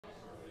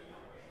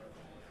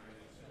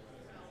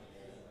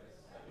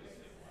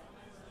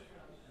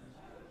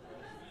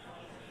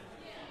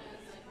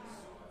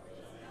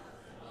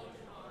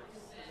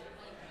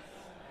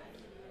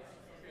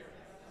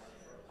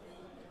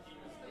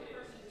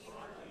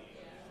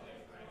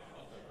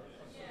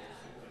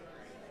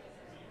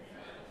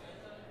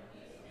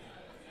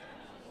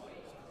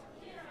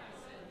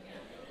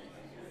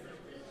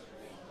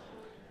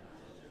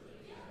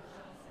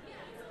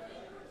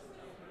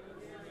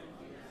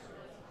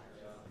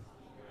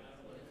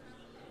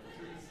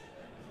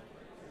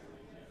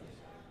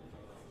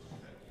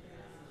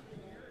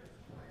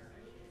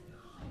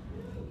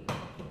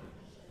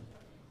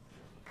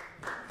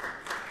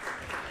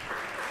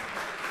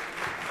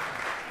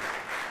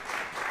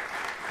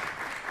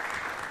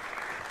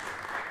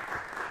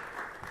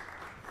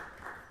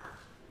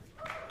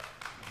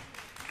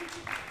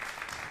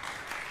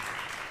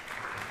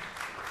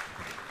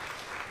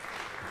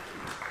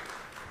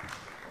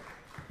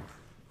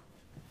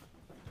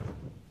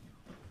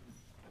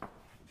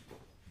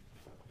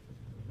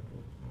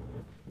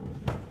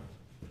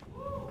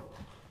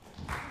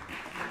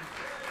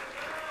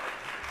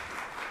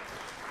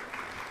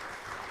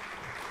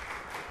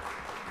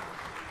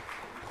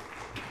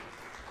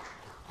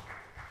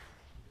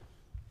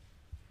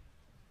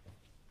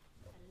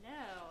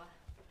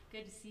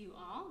to see you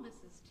all. This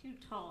is too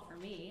tall for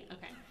me.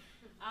 Okay.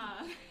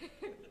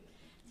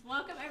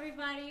 Welcome,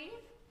 everybody.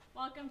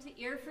 Welcome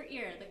to Ear for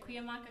Ear, the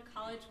Cuyamaca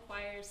College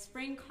Choir's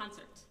spring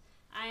concert.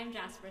 I am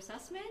Jasper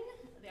Sussman,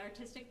 the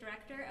artistic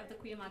director of the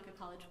Cuyamaca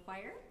College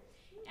Choir.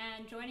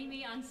 And joining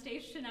me on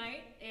stage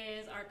tonight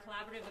is our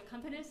collaborative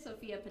accompanist,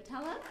 Sophia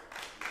Patella.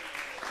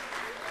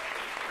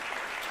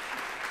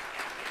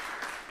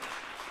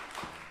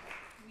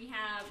 We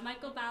have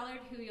Michael Ballard,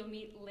 who you'll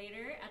meet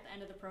later at the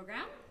end of the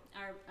program,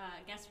 our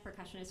guest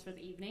percussionist for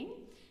the evening.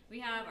 We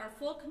have our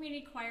full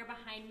community choir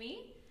behind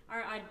me,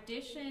 our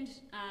auditioned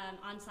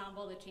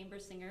ensemble, the Chamber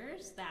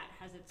Singers, that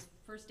has its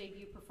first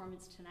debut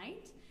performance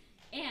tonight.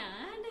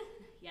 And,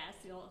 yes,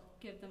 you'll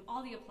give them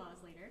all the applause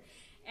later.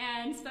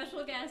 And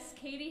special guests,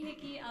 Katie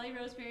Hickey, Ellie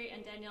Roseberry,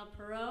 and Danielle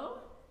Perot,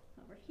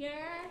 over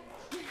here.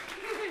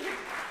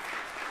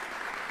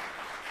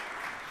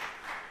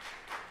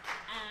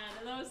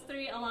 And those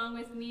three, along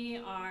with me,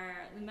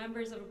 are the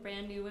members of a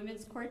brand new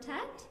women's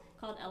quartet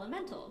called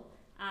Elemental.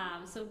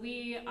 So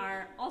we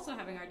are also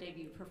having our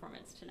debut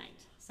performance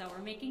tonight. So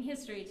we're making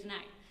history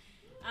tonight.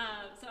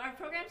 So our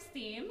program's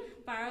theme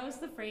borrows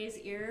the phrase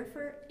ear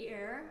for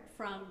ear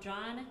from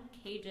John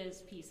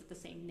Cage's piece of the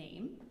same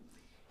name.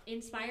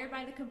 Inspired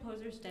by the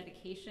composer's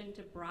dedication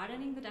to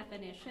broadening the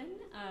definition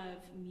of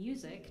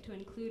music to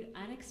include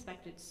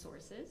unexpected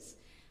sources,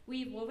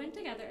 we've woven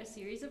together a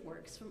series of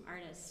works from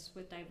artists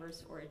with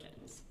diverse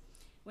origins.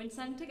 When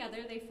sung together,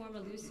 they form a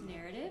loose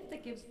narrative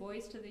that gives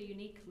voice to the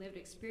unique lived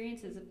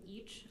experiences of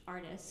each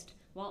artist,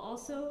 while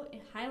also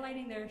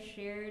highlighting their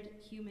shared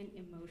human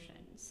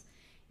emotions.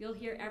 You'll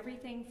hear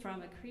everything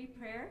from a Cree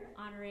prayer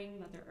honoring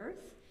Mother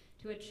Earth,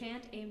 to a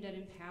chant aimed at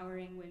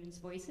empowering women's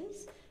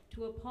voices,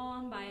 to a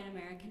poem by an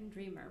American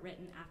dreamer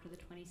written after the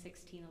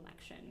 2016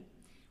 election.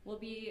 We'll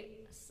be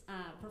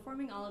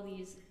performing all of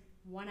these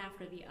one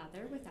after the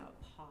other without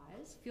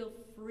pause. Feel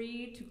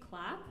free to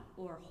clap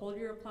or hold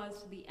your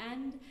applause to the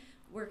end.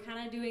 We're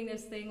kind of doing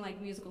this thing like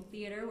musical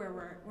theater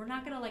where we're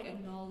not gonna like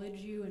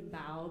acknowledge you and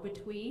bow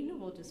between.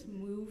 We'll just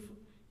move,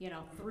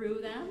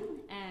 through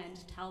them and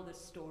tell the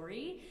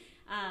story.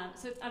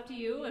 So it's up to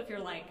you if you're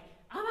like,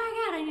 oh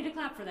my God, I need to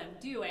clap for them.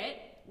 Do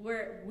it.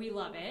 We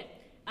love it.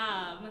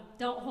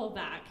 Don't hold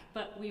back,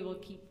 but we will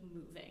keep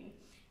moving.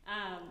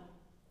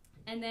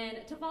 And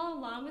then to follow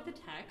along with the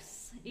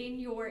text, in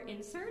your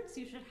inserts,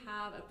 you should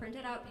have a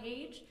printed out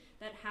page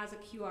that has a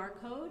QR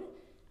code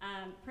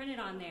printed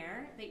on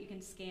there that you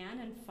can scan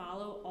and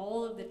follow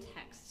all of the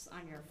texts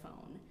on your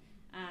phone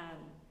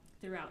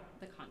throughout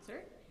the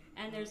concert.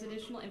 And there's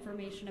additional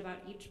information about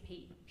each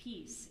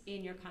piece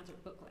in your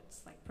concert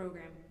booklets, like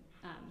program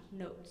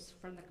notes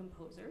from the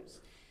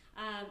composers.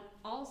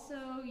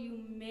 Also,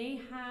 you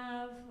may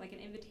have like an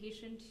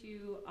invitation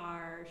to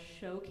our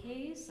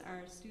showcase,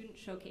 our student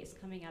showcase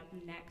coming up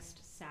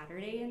next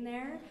Saturday in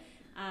there.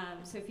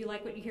 So if you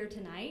like what you hear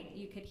tonight,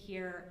 you could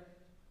hear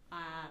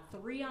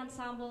 3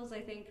 ensembles, I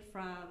think,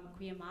 from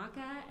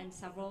Cuyamaca and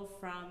several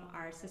from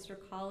our sister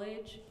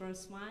college,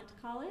 Grossmont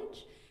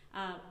College,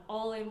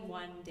 all in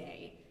one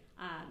day.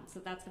 So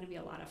that's going to be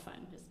a lot of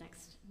fun just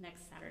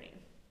next Saturday.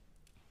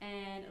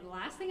 And the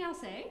last thing I'll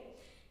say,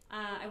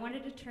 I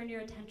wanted to turn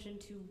your attention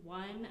to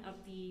one of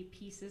the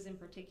pieces in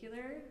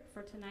particular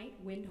for tonight,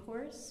 Wind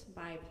Horse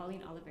by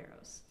Pauline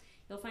Oliveros.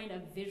 You'll find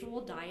a visual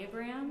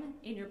diagram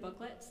in your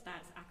booklets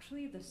that's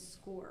actually the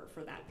score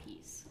for that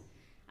piece.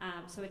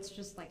 So it's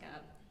just like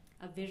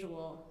a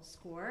visual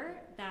score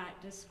that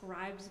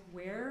describes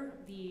where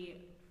the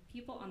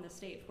people on the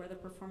stage, where the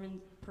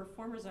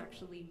performers are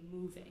actually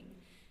moving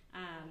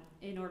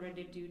in order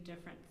to do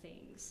different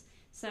things.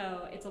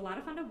 So it's a lot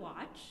of fun to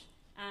watch.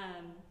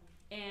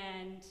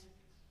 And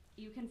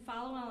you can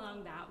follow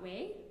along that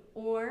way,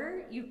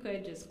 or you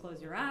could just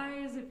close your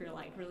eyes if you're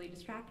like really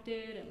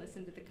distracted and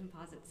listen to the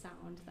composite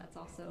sound. That's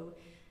also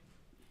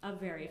a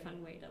very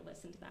fun way to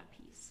listen to that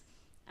piece.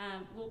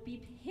 We'll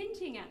be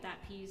hinting at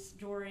that piece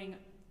during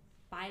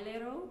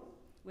Bailero,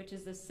 which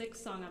is the 6th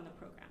song on the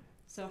program.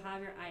 So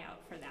have your eye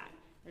out for that.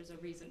 There's a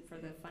reason for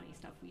the funny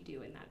stuff we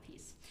do in that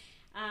piece.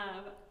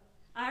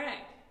 All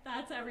right.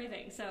 That's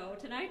everything. So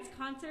tonight's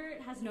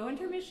concert has no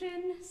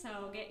intermission,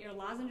 so get your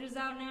lozenges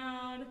out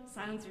now,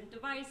 silence your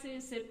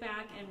devices, sit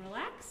back and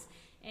relax,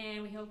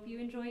 and we hope you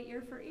enjoy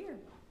Ear for Ear.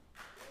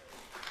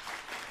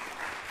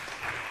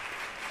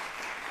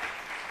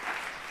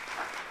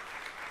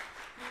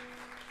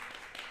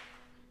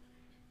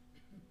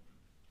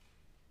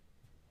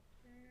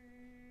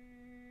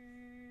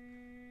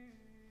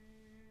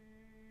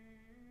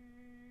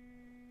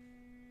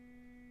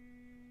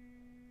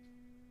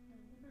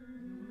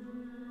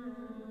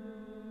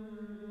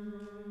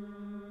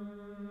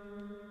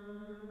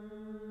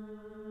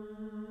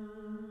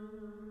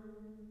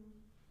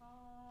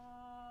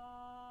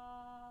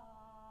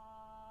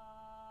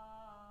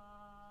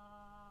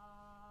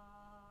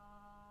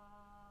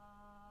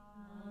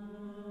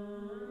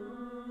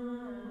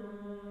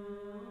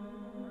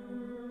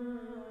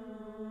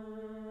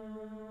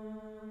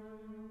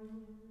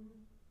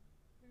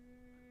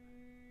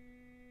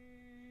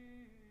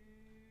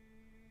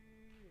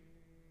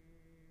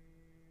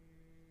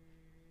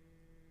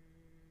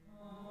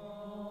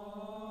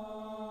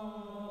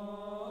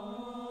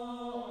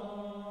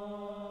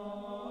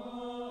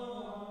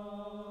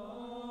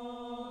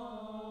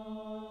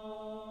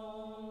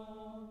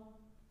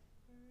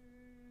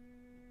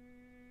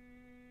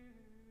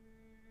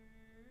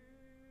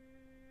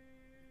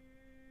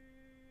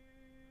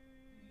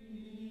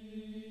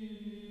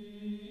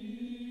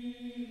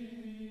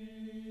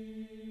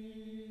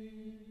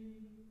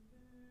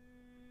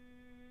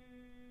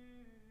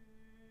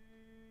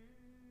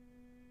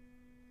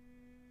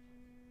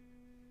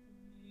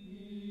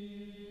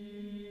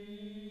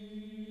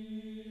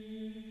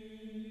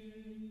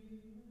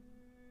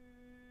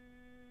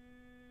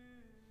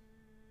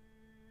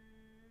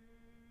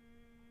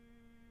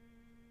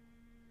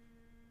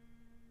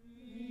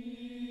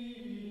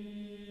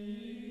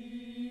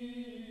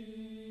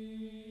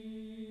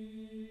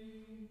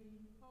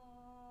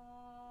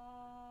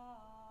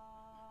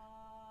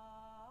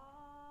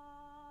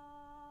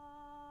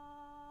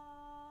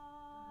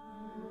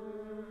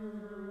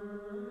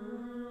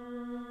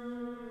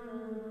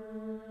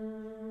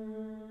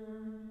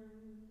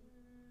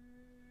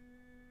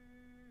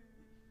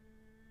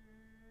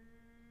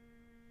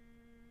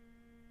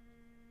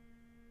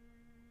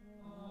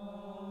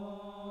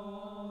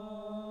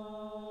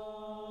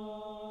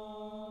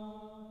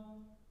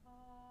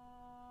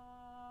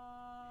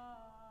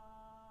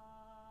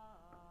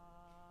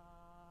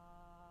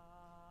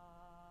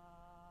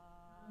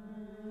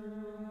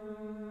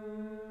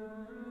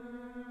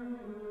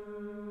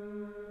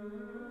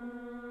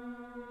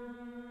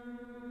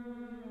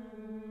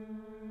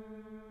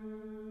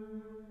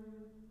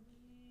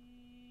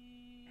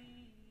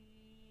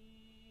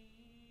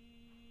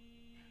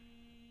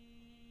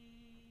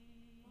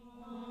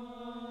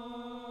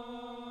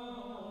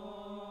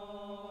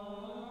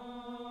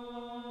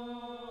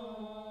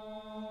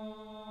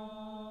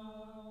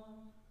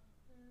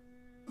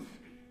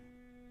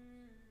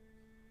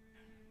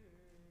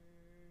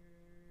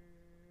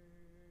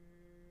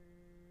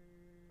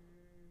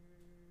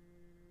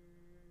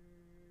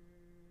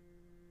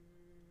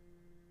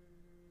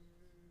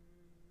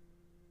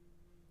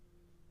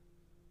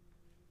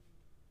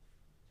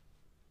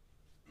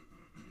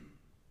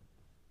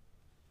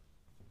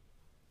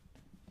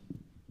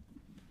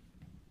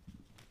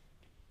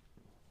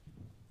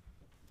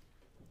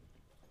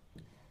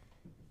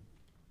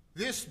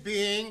 This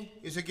being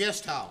is a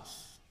guest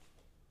house.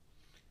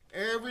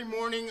 Every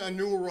morning a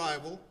new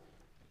arrival,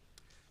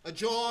 a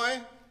joy,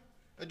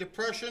 a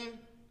depression,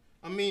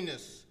 a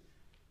meanness.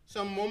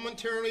 Some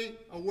momentary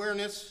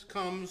awareness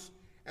comes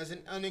as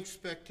an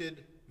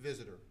unexpected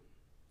visitor.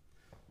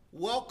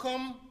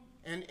 Welcome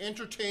and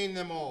entertain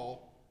them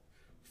all,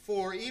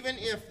 for even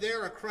if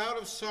they're a crowd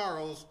of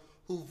sorrows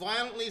who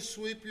violently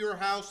sweep your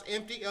house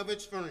empty of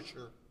its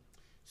furniture,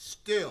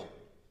 still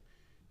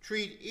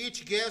treat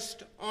each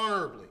guest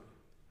honorably.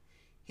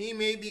 He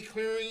may be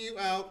clearing you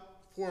out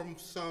for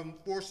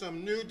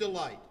some new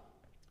delight.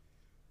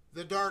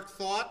 The dark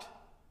thought,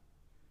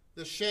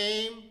 the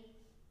shame,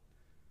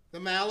 the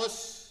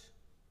malice,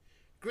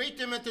 greet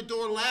them at the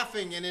door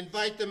laughing and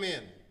invite them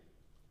in.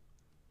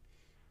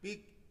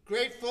 Be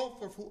grateful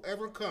for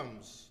whoever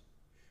comes,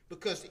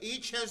 because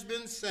each has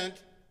been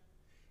sent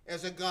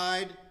as a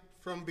guide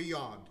from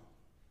beyond.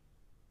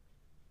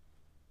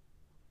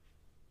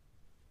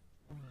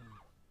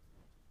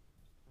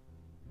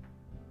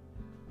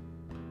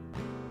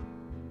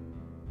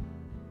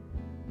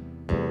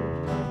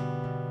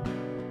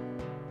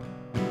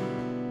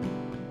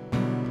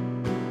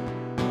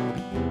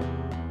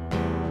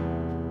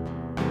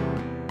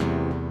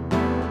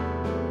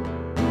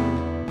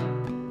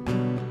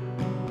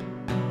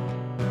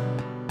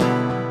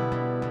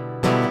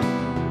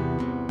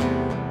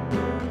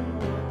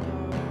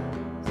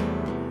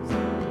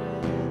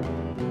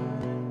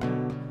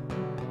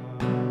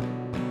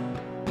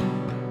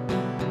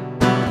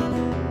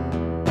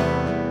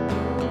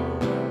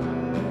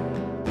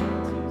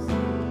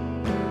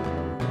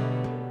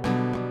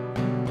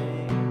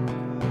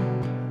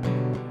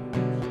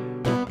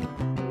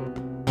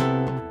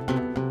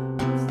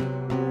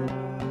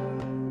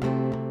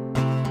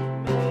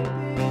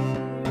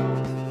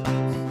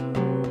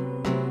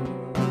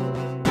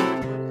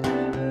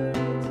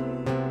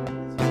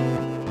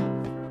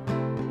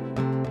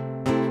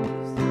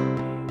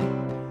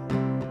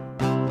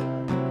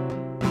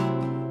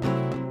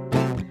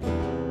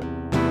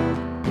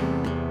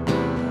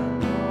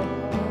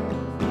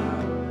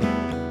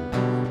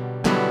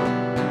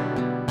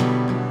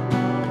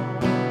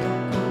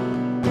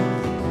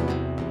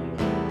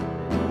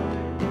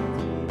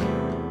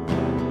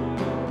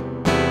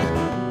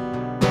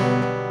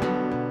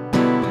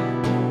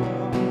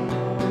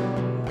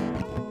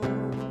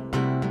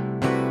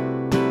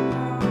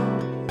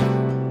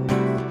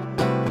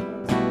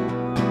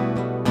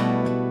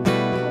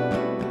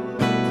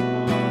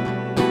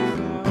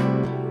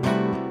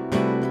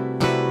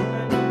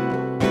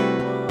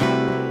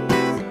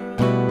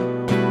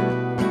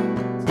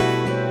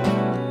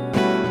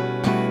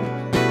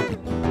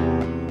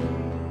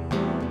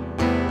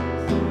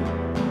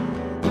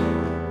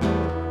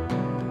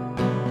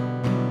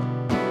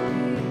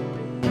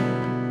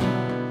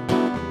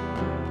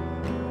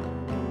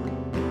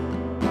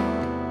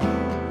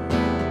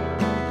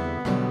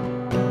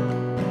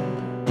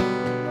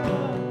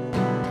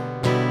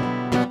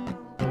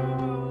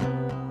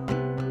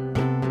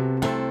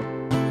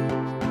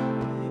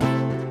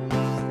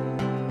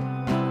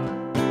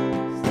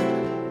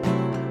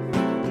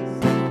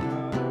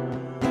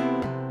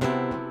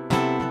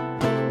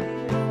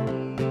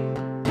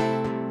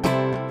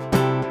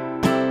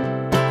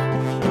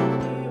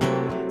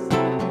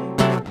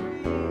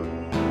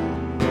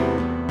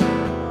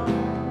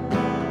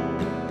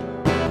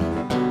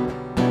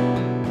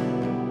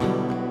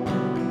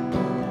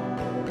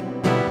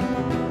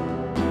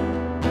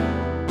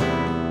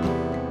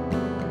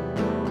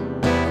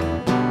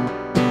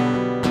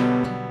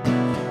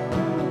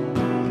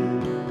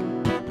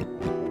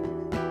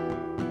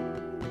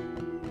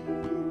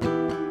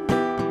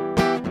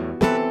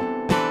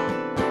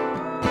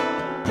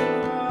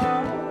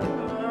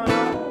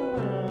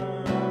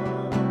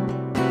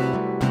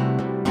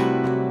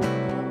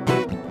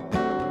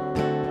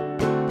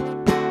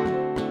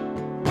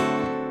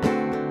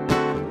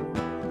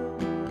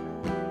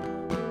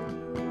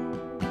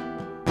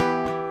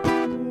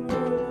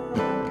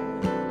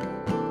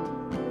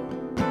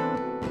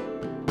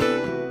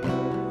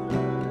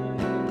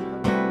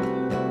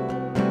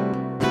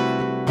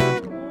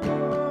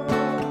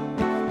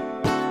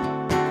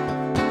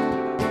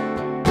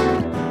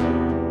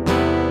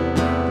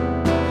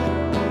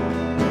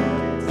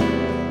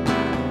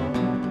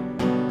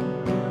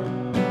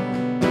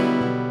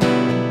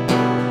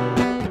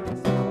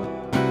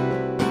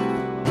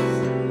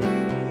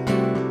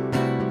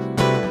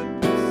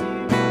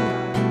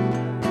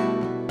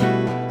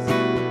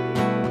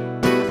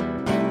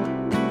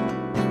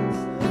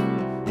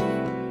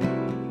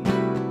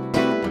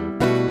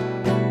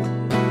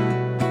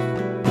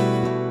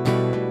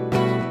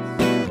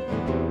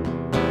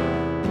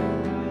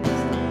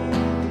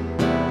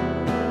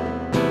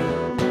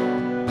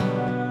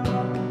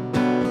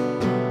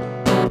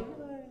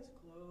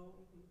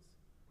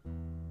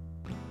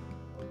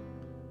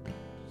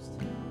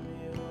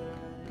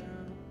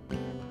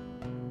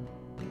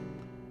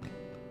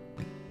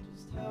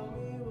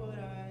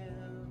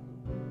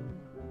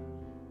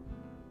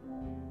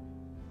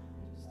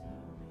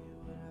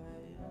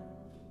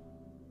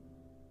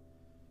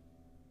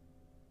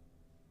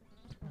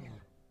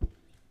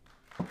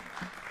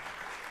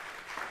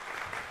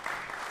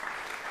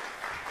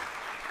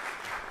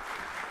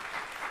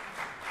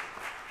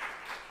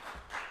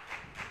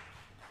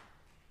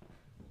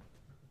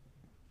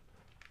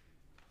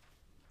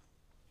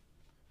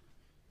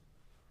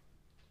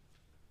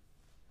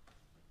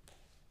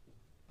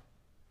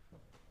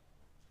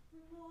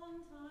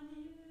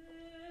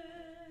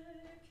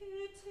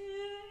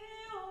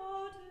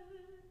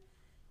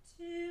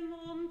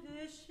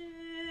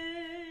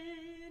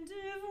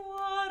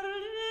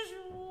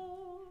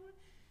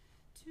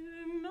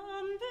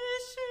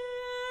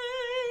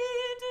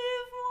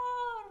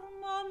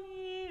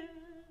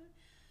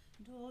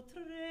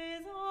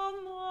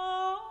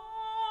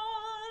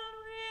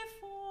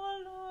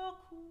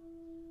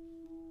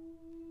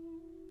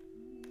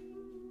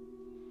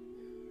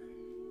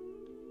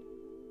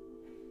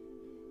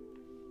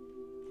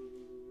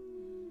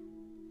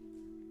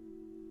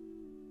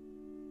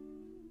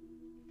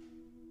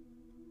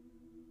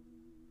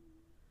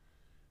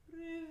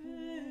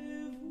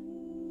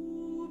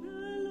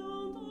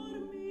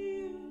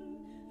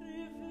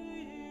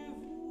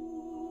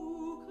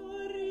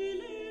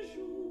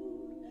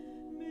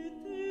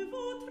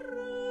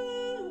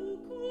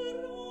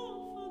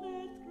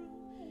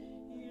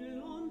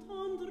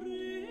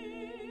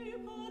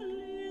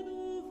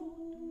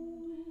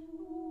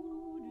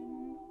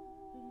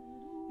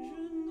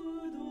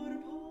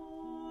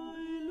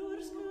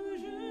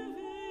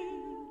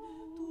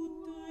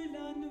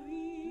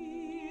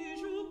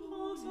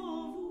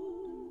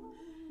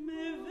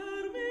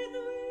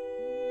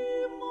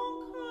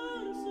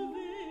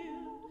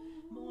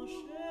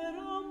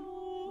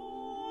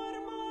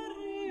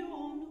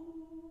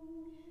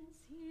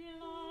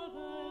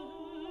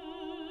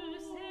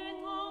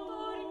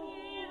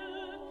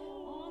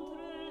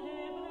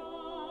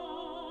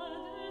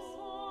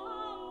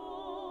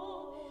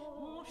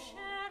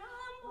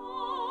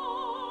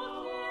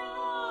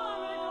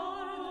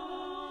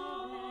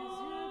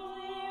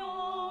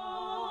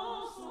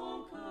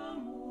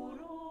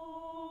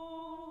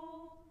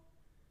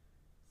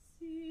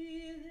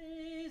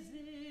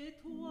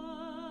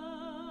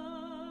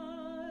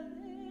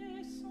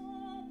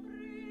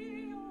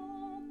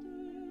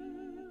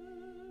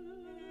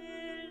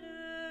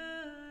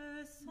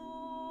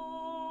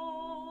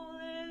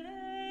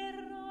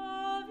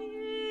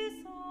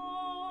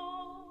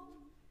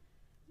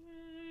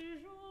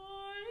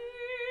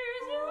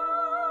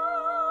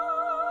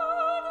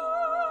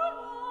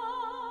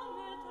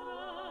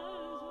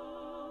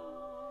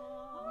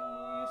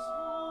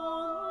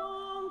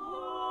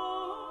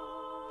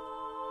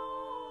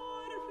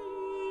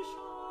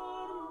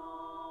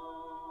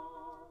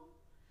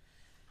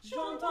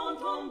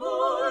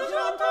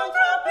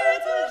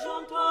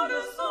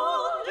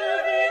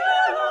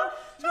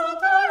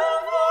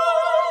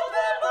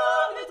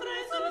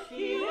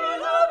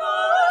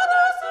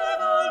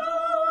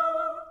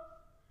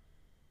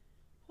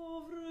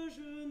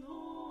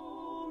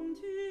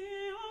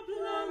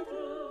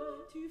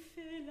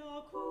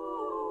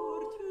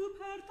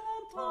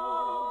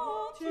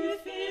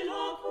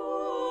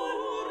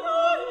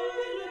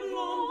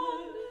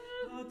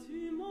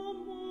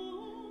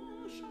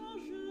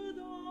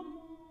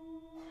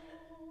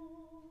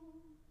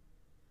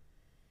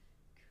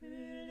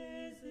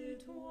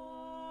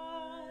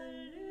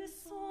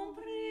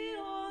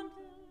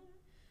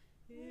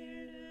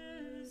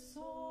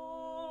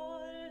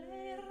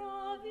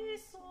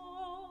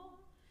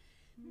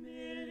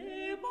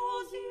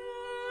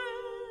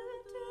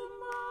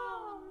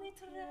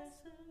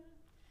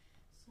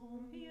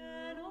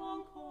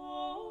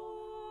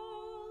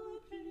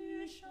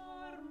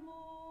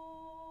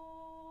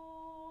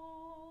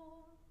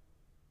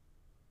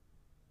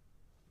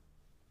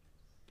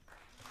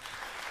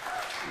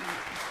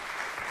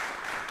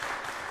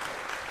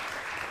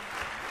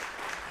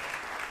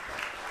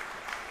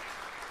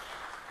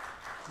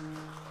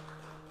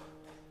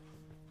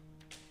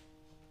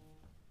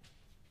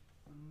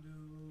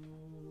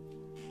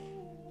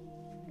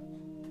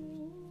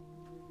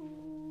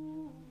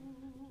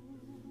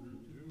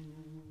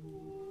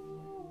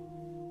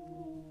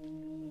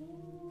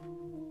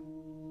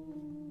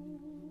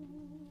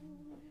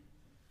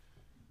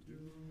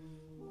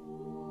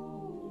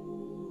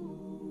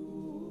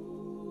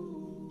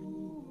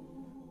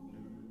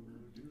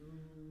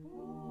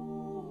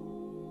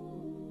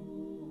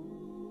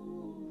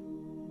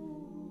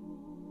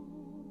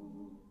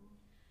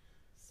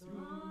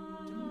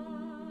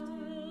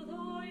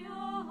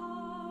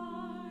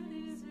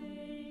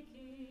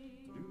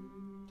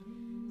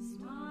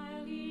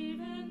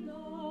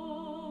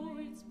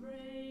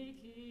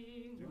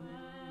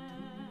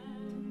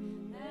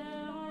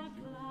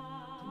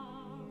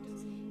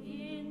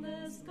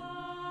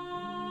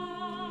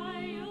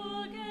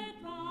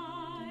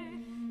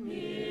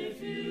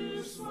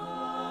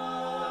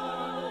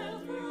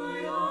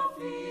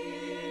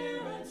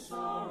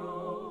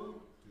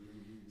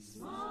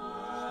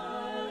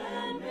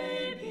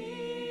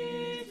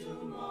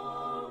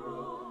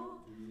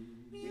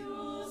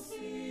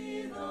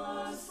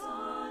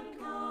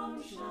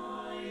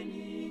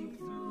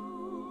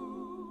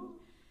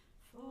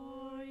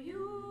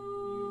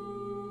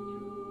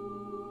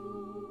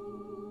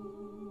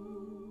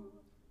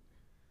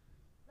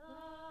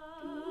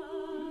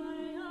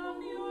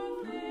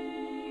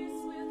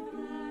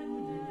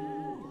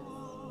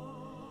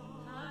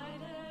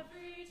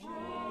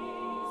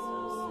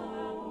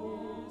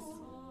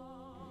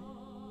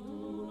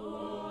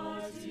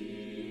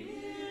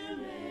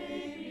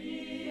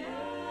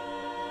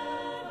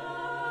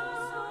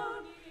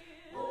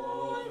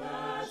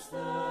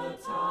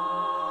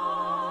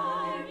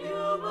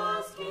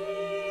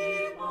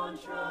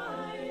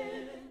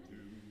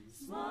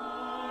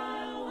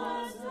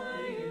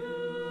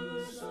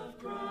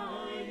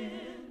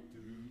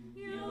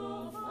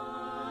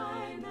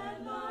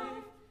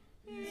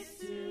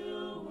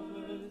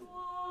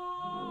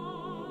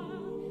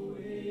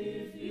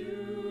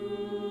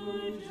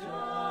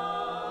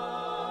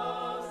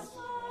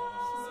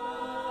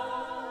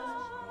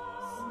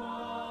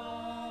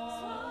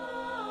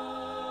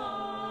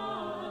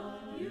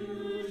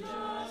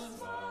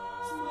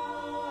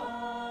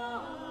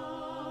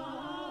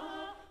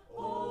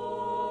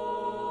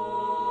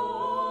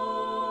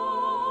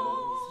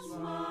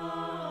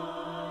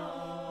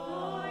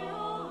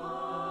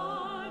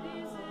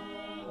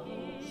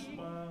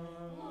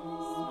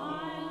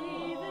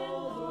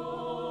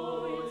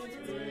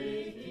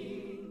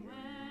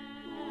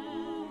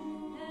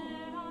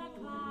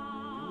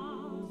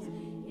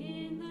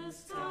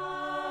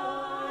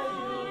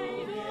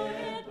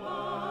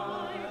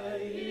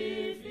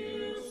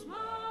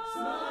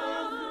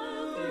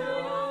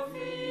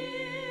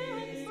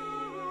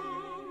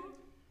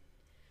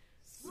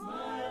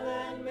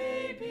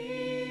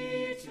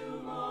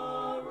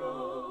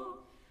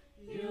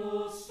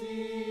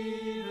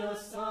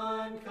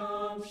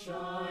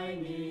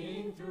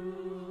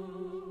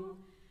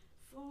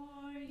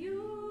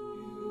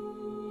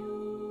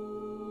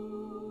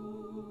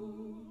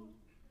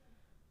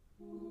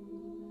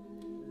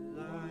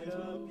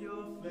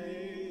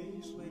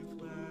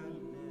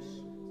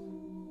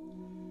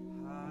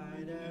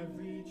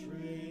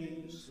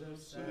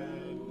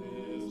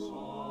 sadness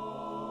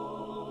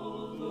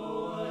all,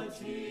 though a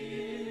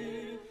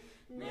tear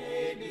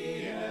may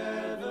be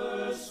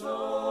ever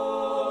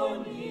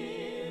so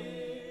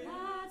near.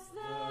 That's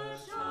the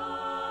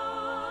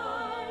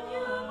shine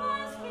you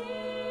must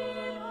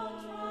keep on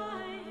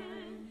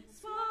trying.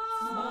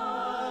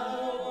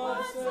 Smile,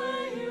 what's the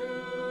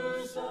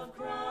use of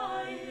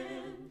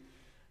crying?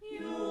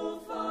 You'll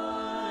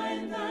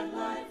find that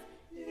life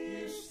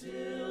is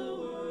still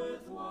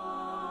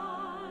worthwhile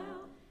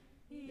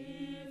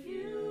if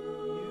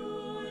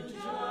you just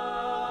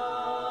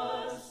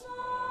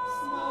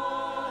smile,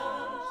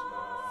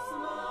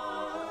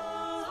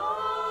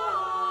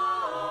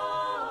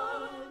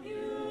 smile,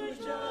 you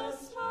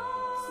just smile.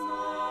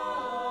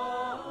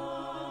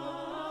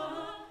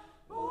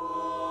 Oh,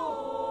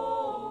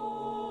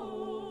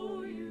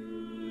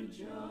 you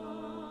just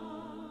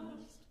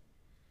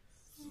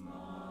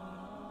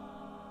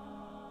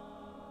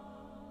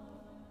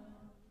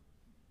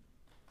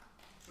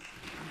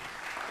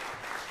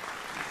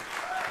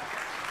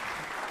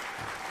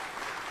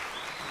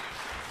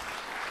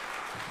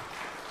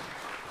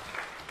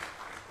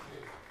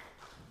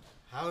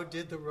How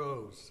did the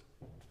rose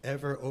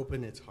ever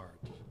open its heart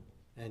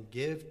and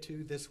give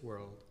to this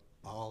world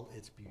all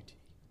its beauty?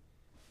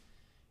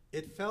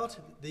 It felt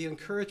the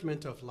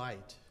encouragement of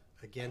light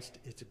against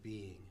its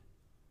being.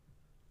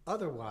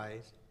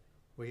 Otherwise,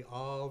 we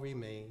all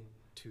remain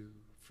too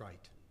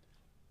frightened.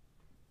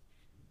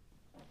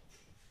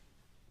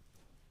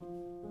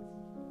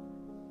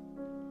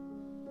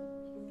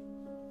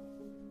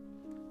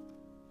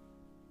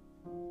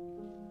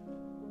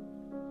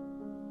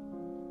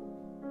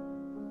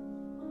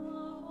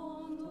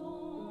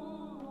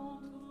 Abandon,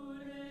 tout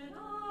est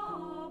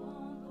abandon,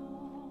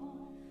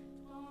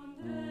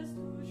 tendresse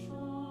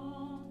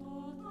touchante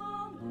aux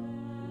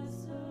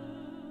tendresses,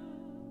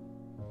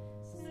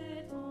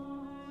 c'est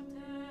ton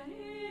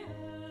intérieur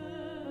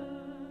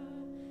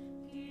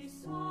qui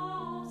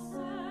sans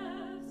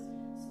cesse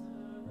se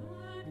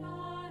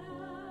regarde.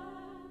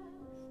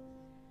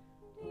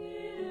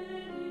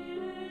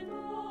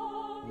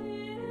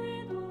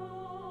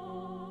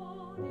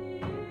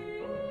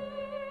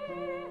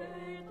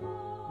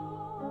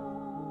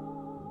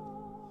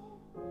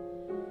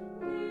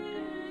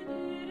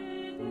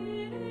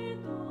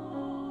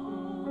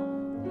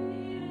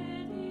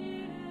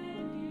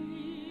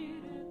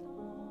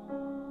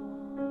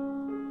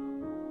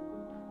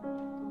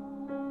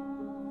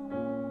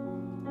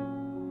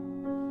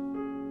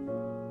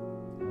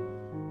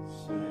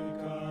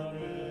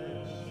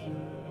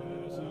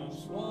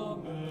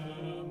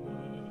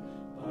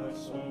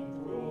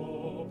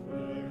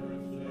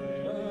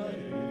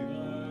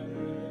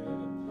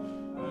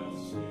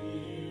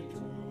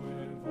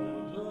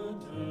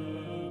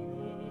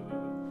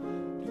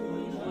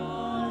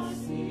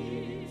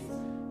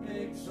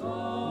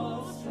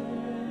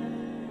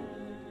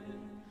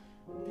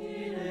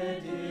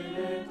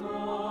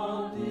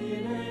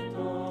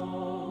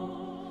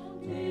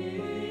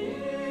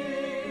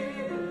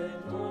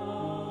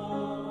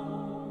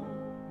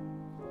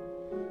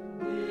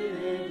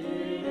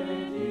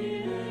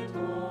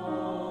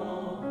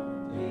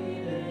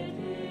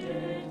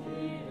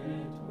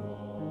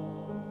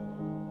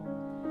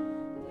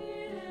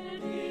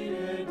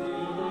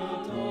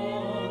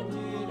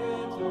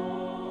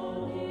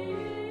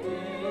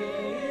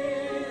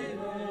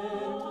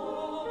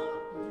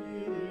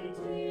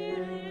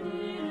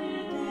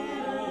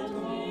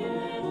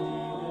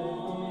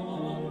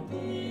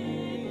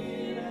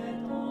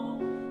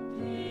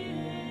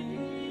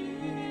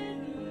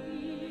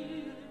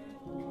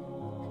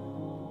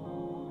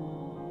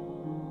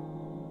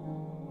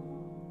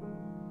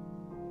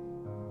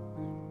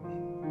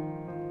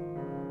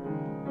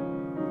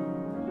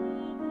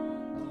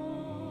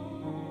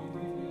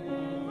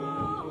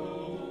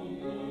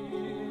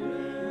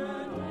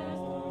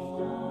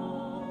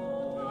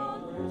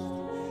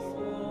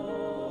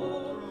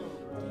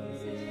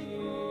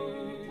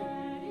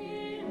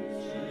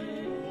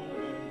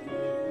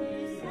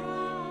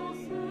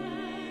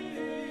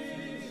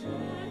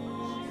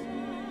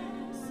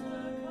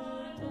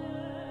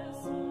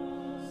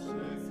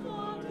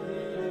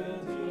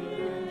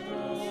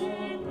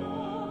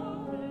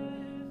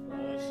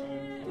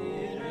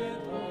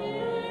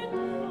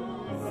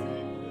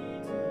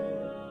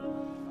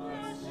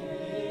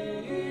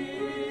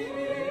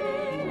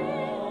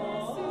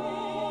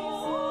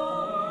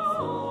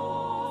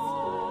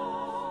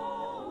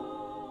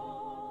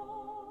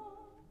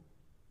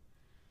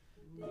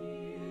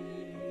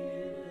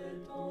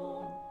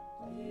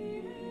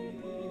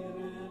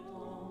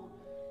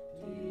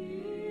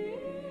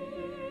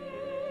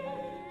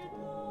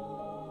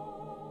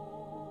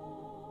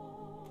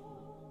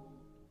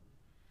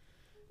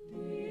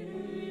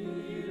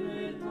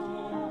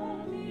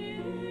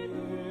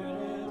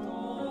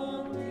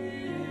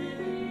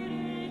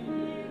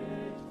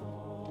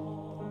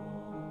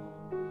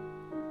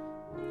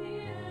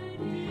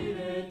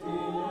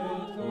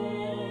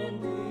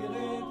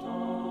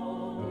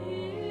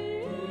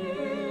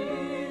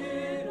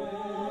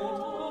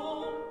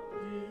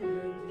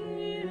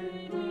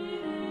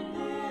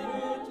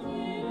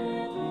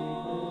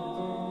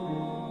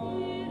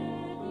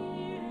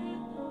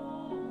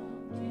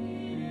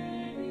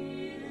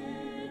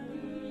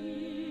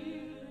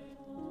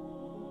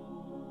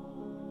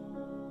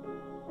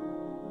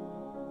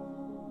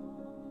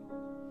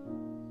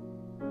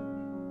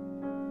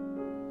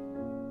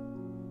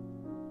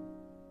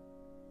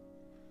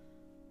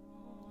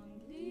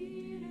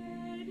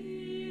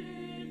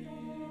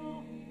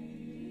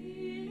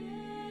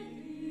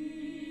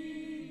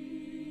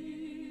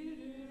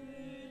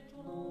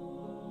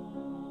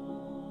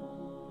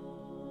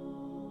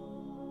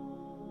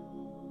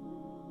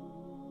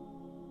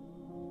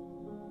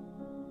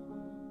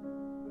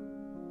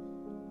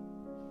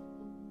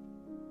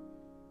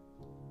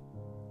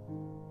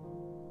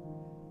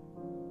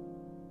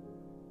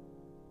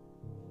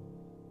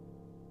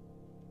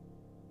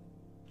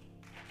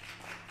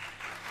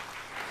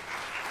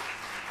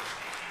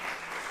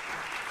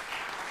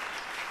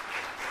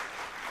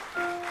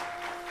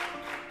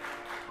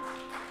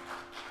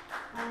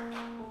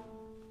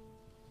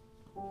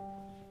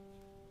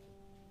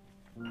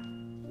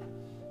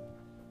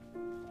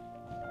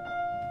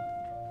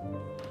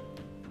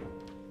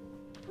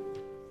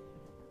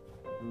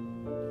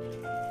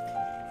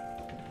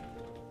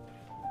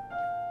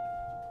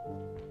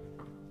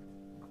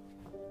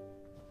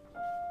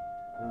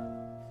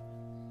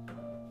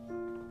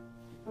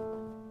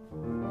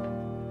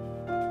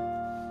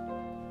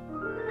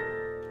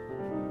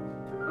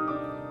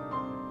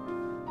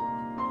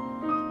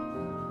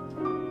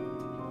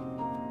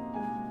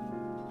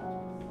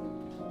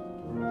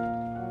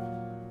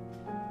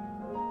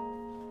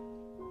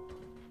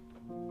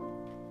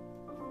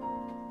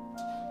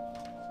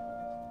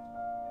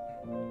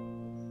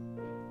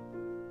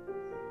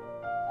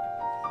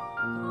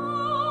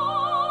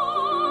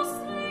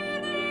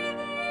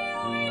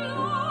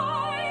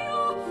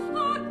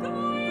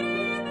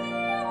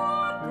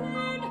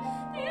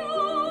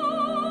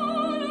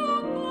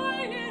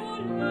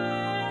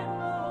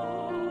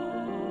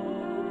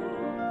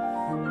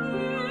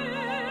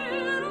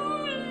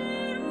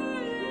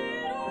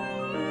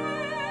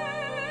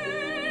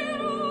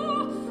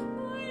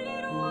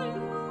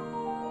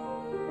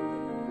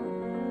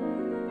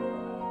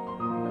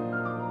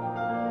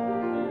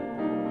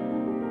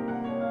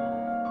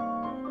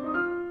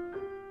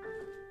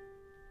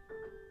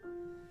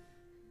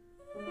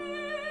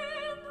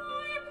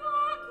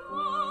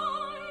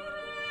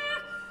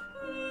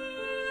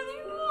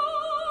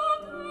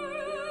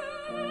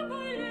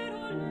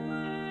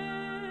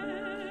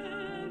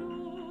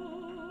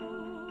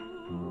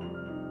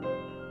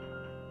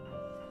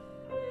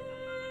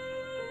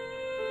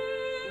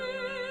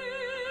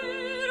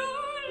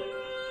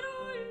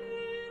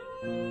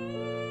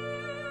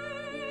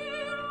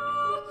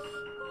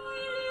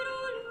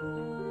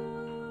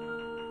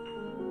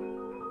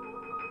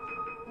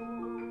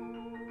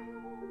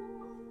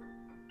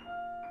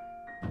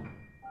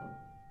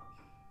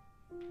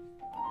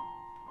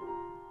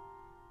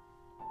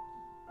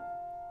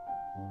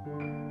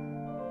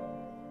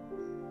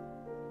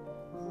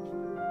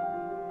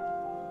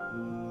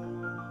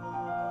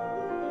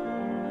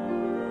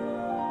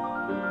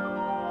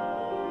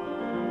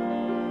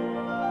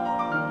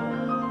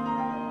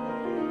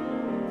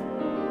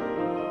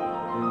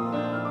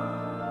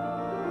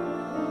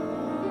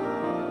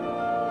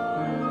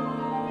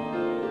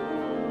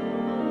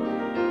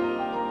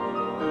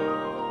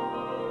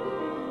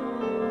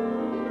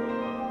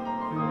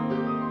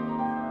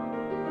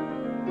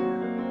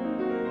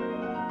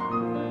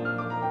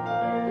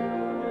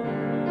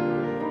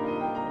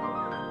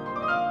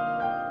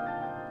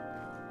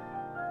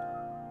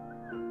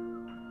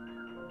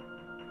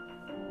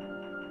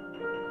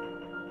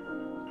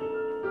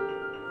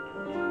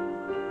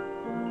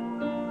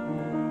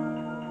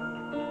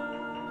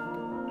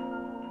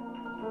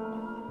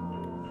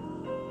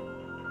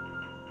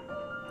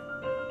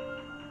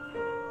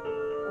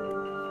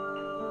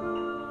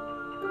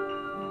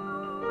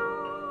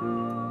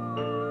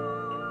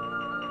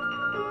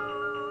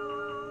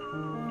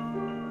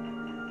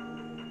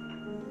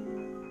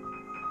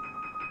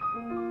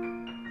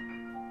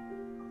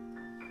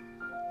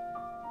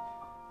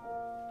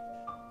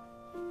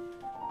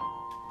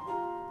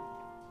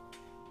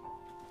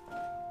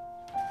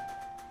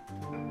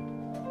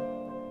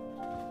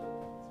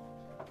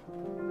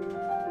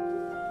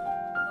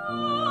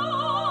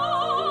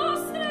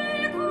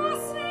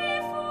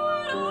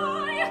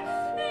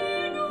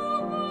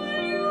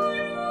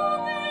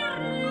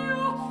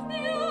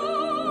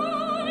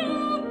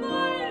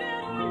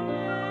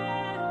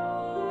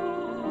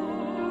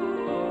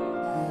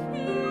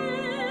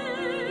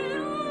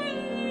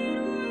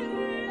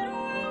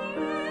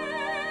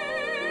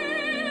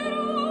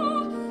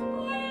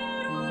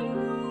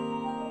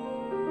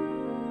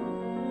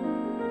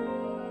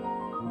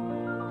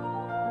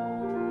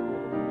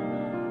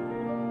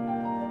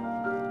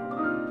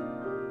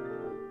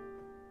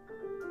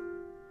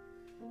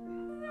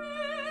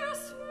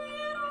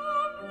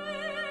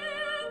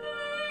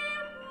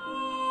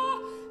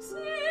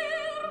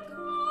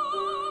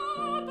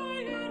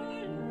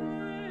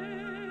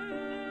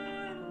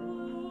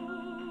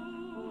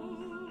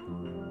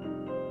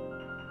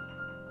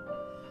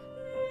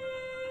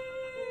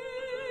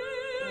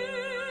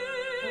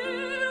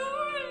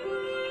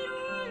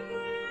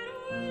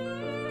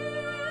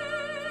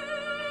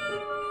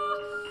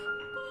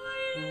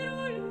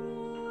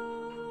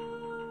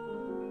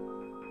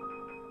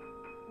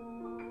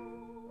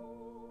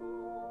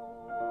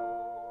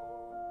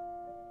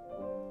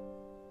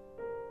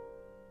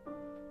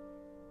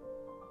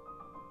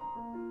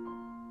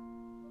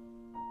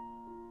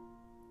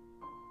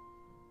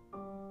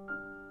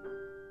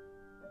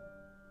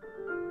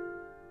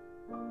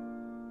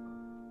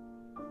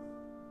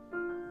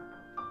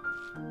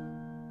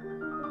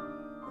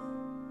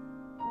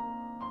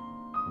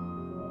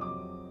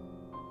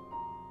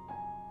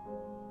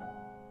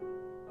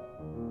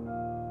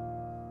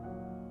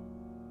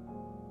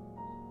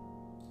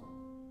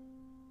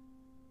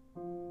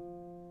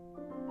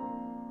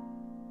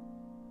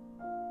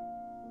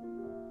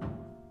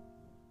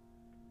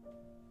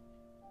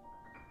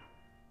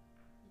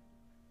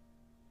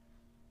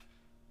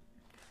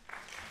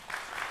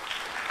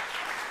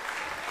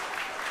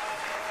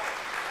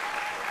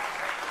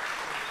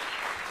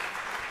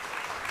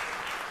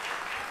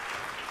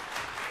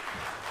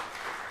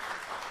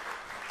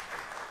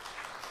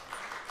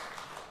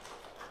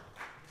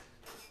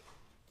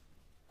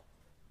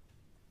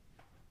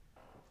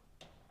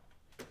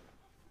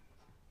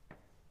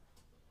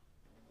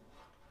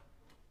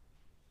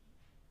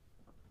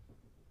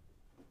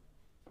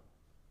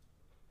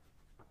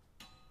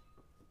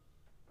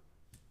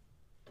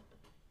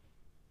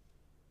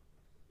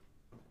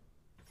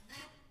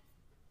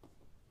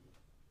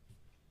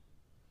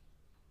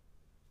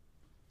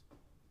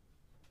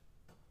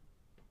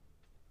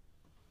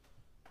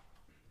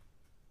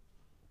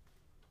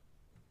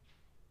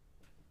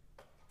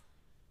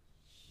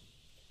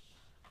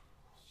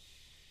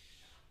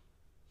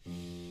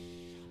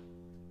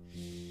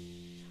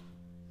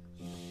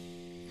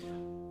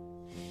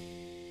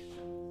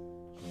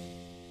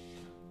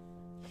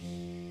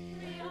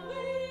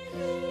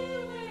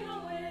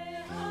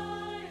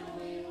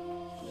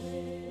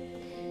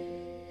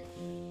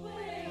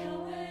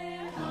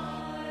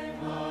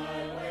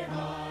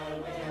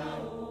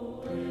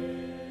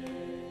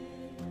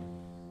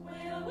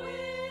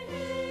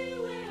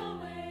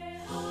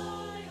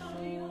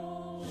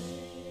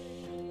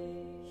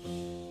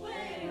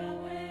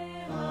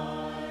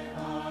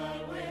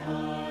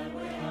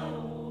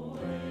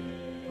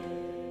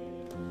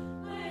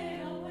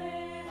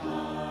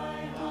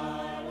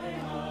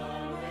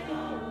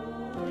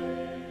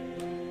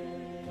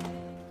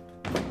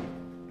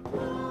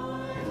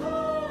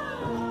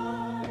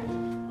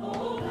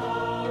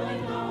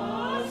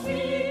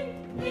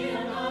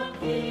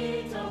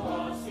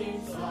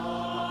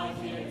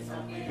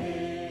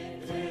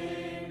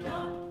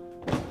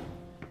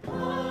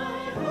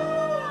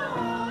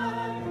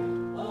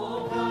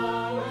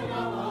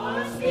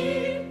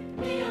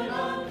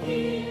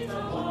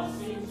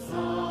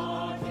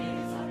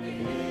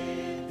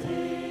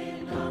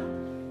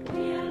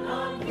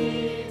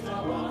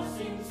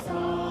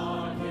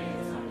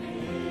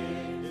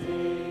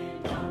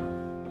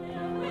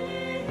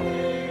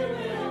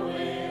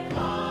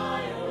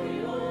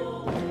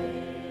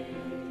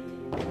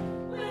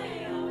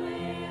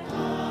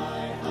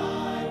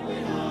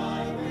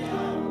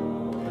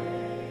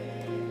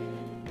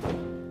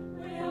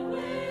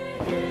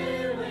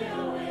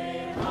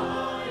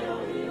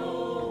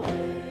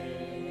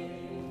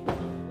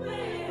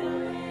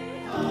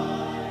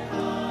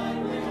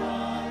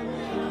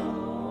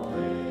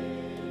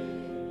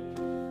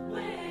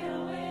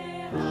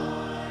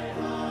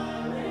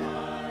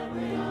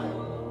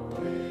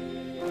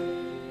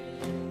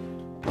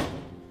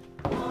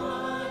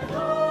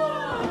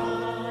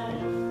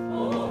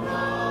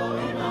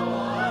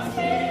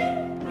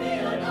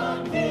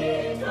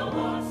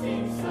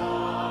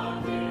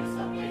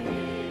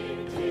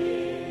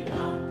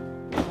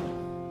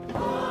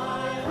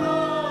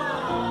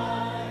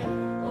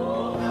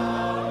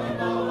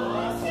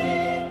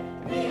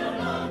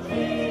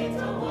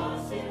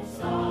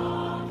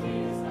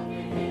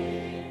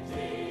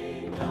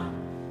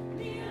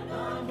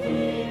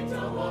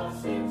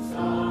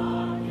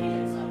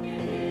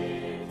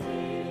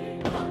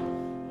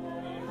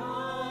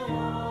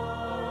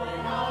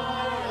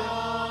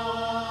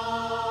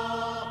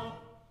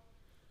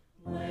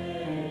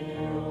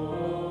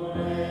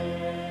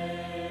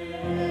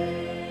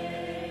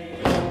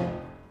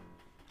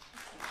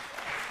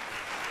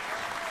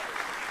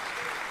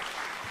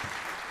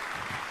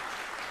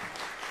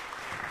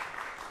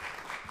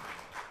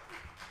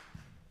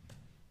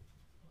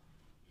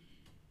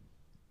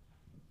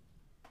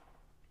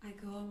 I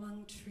go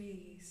among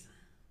trees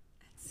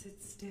and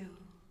sit still.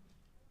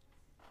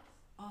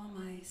 All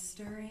my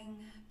stirring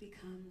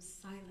becomes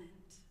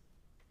silent,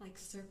 like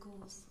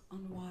circles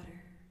on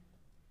water.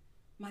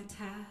 My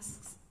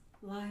tasks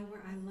lie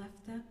where I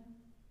left them,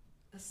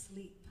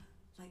 asleep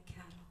like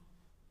cattle.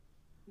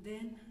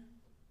 Then,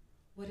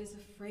 what is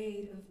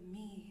afraid of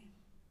me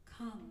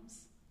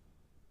comes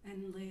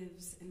and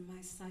lives in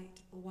my sight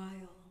a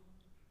while.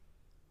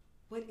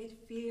 What it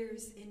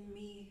fears in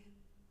me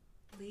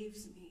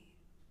leaves me,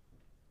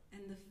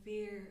 and the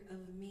fear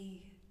of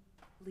me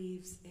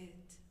leaves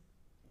it.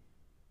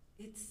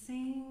 It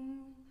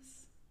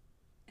sings,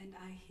 and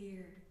I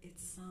hear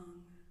its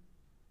song.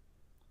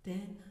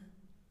 Then,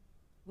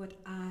 what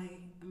I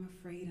am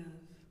afraid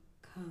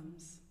of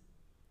comes,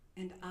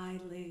 and I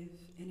live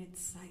in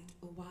its sight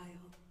a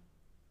while.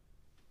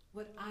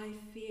 What I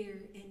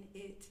fear in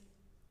it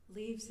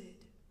leaves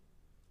it,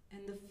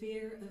 and the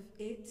fear of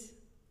it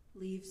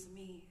leaves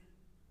me.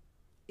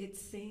 It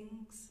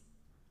sings,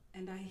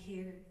 and I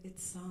hear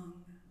its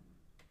song.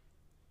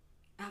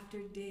 After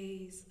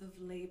days of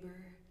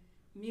labor,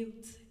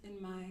 mute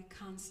in my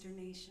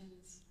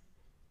consternations,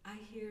 I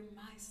hear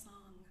my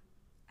song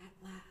at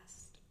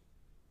last,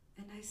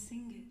 and I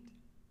sing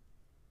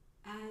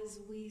it. As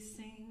we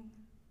sing,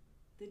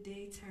 the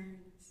day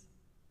turns,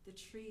 the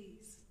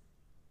trees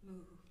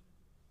move.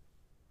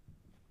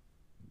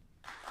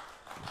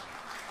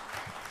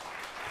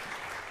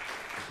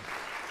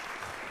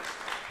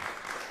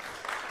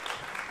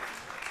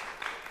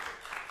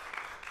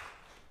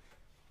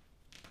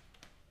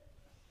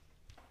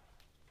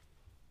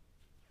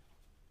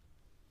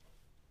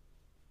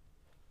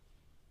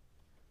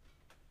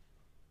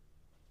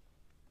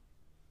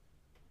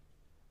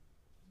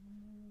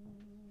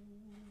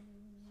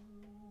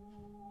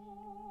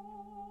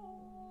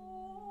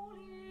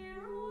 Holy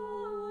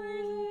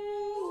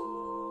rising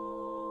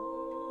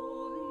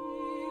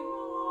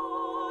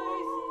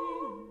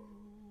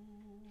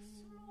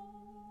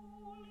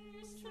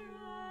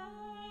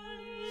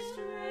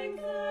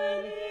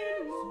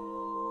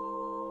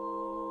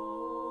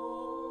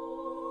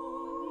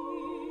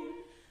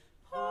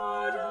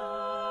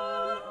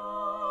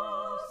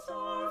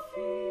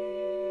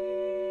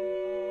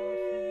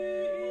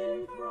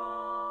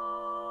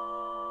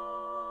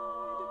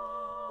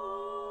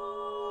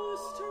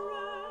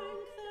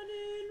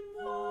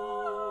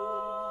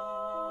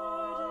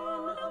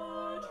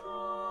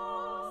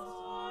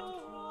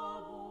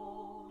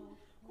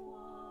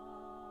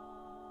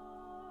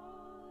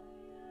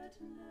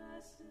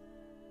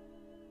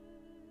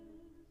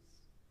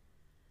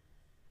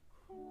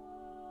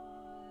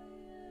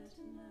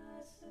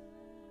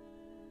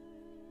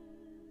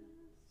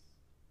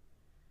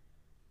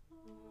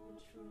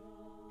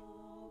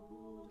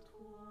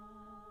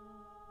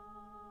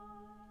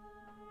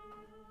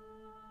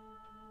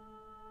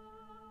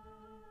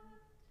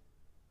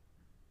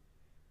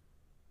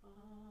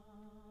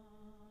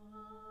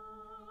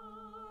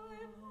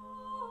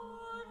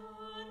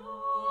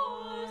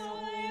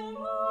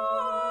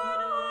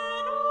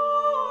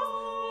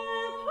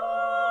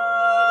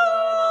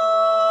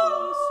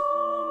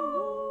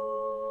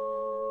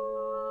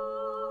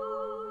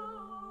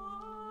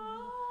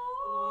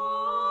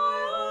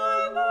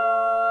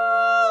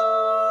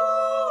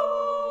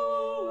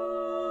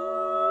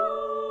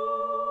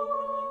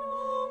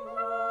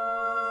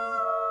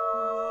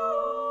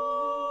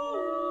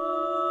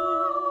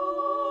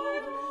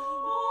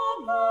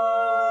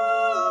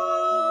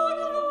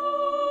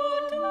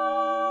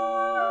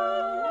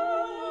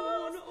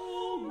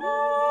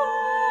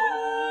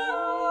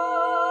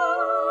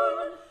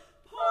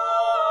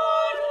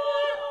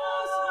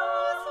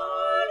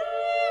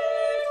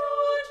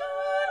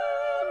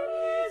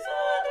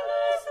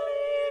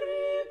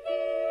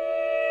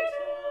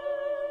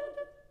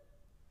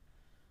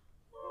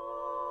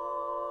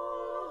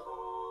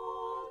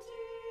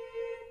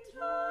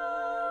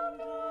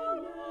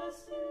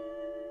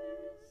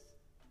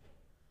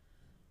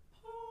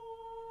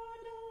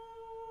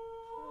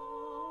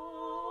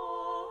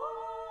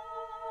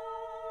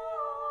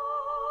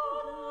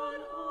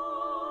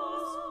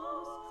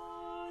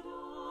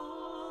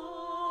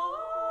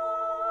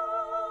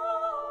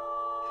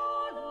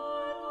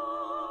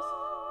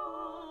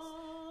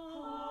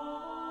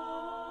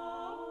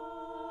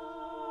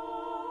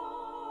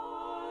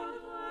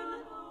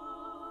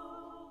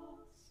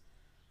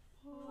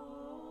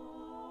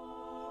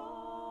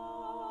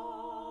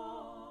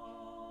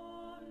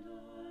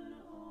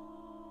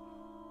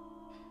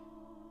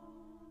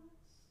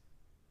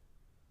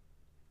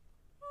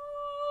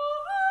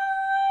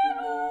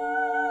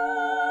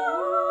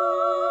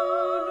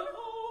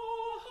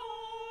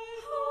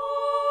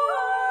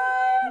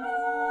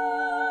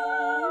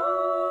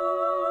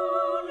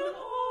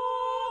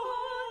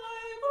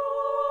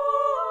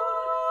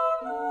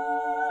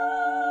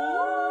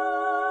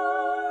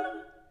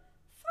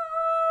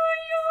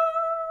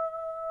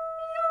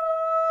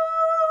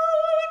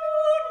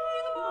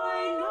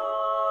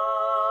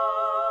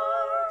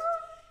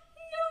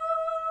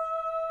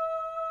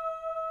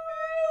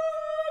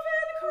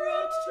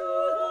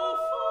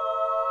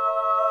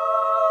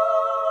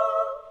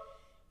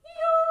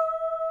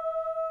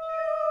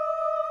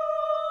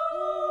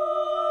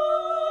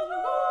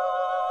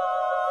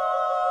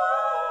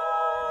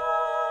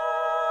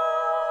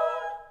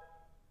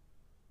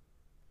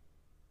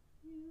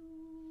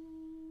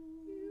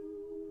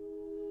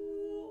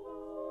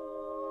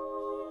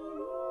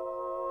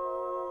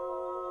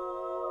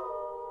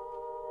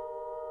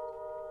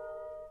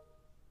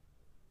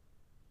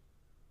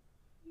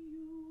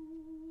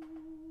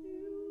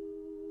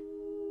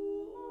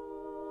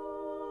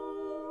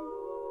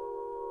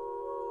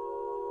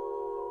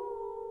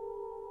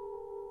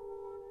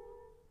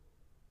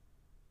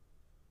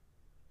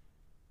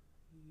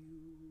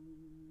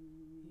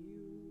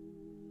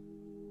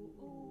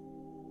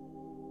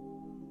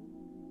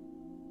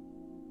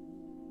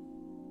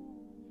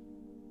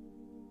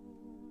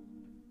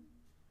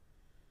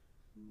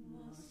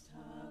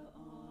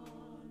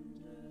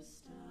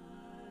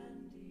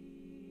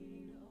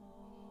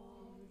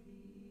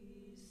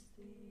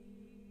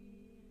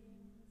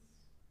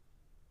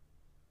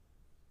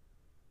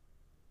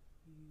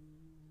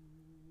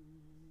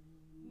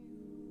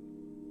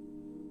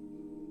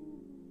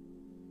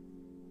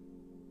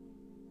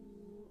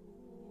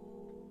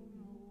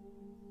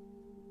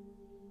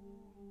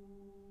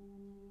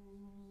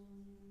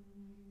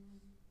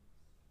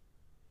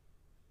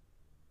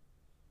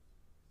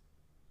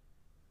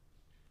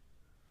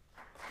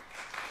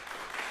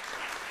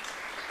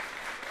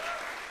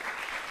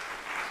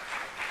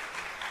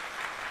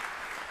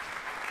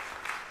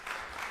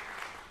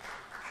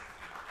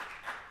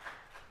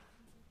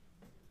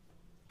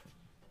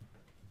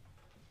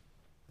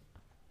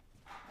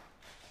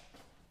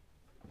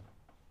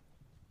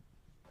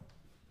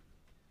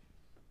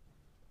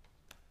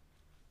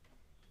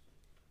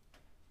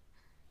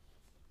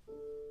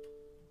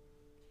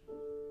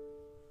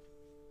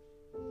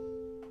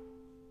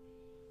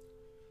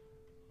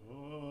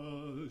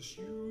Hush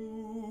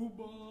you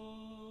by,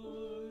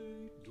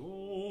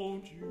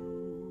 don't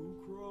you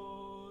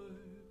cry.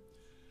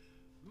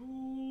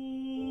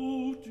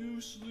 Go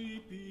to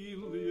sleepy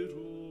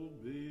little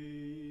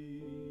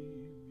baby.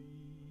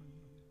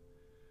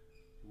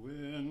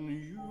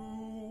 When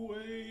you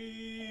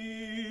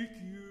wake,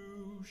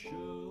 you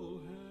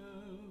shall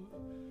have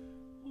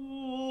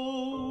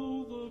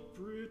all the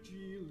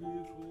pretty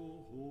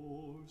little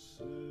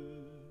horses.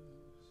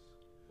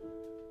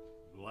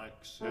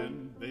 Blacks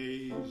and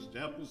bays,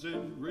 daples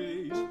and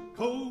grays,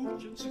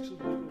 coach and 6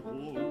 little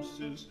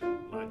horses.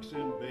 Blacks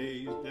and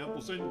bays,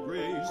 daples and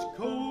grays,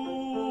 coach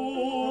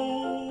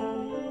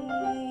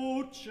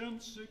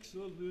and 6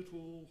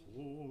 little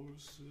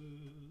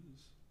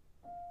horses.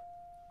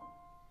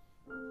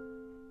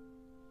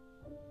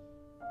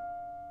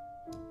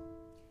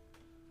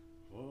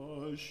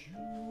 Hush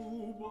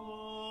you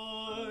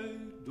by,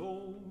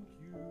 don't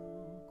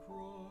you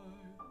cry.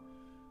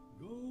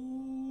 Go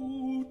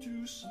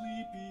to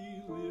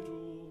sleepy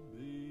little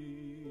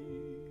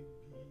baby.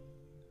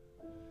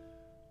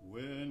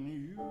 When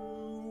you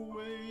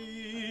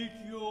wake,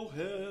 you'll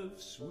have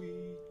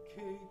sweet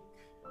cake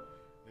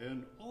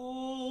and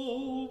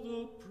all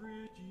the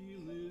pretty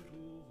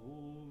little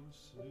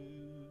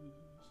horses.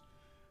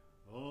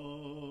 A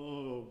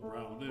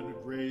brown and a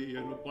gray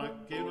and a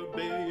black and a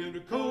bay and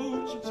a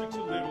coach and 6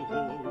 little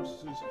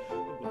horses. A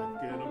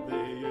black and a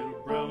bay and a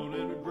brown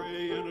and a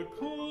gray and a coach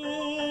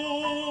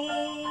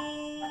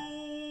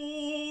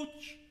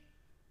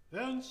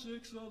and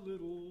 6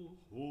 little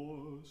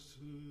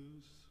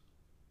horses.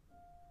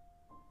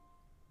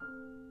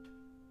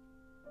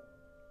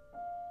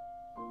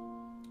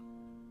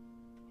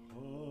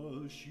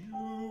 Hush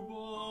you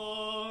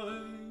by,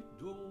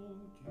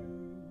 don't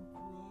you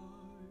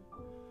cry.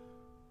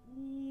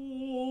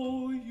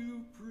 Oh,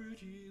 you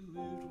pretty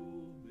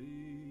little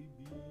baby.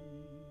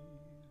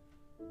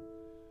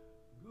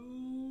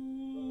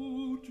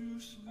 Go to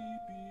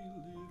sleepy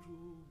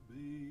little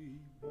baby.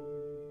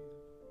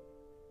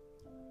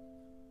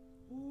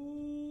 Oh,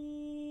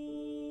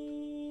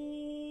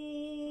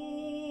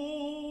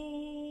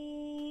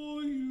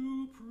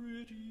 you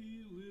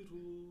pretty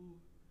little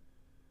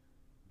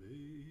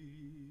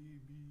baby.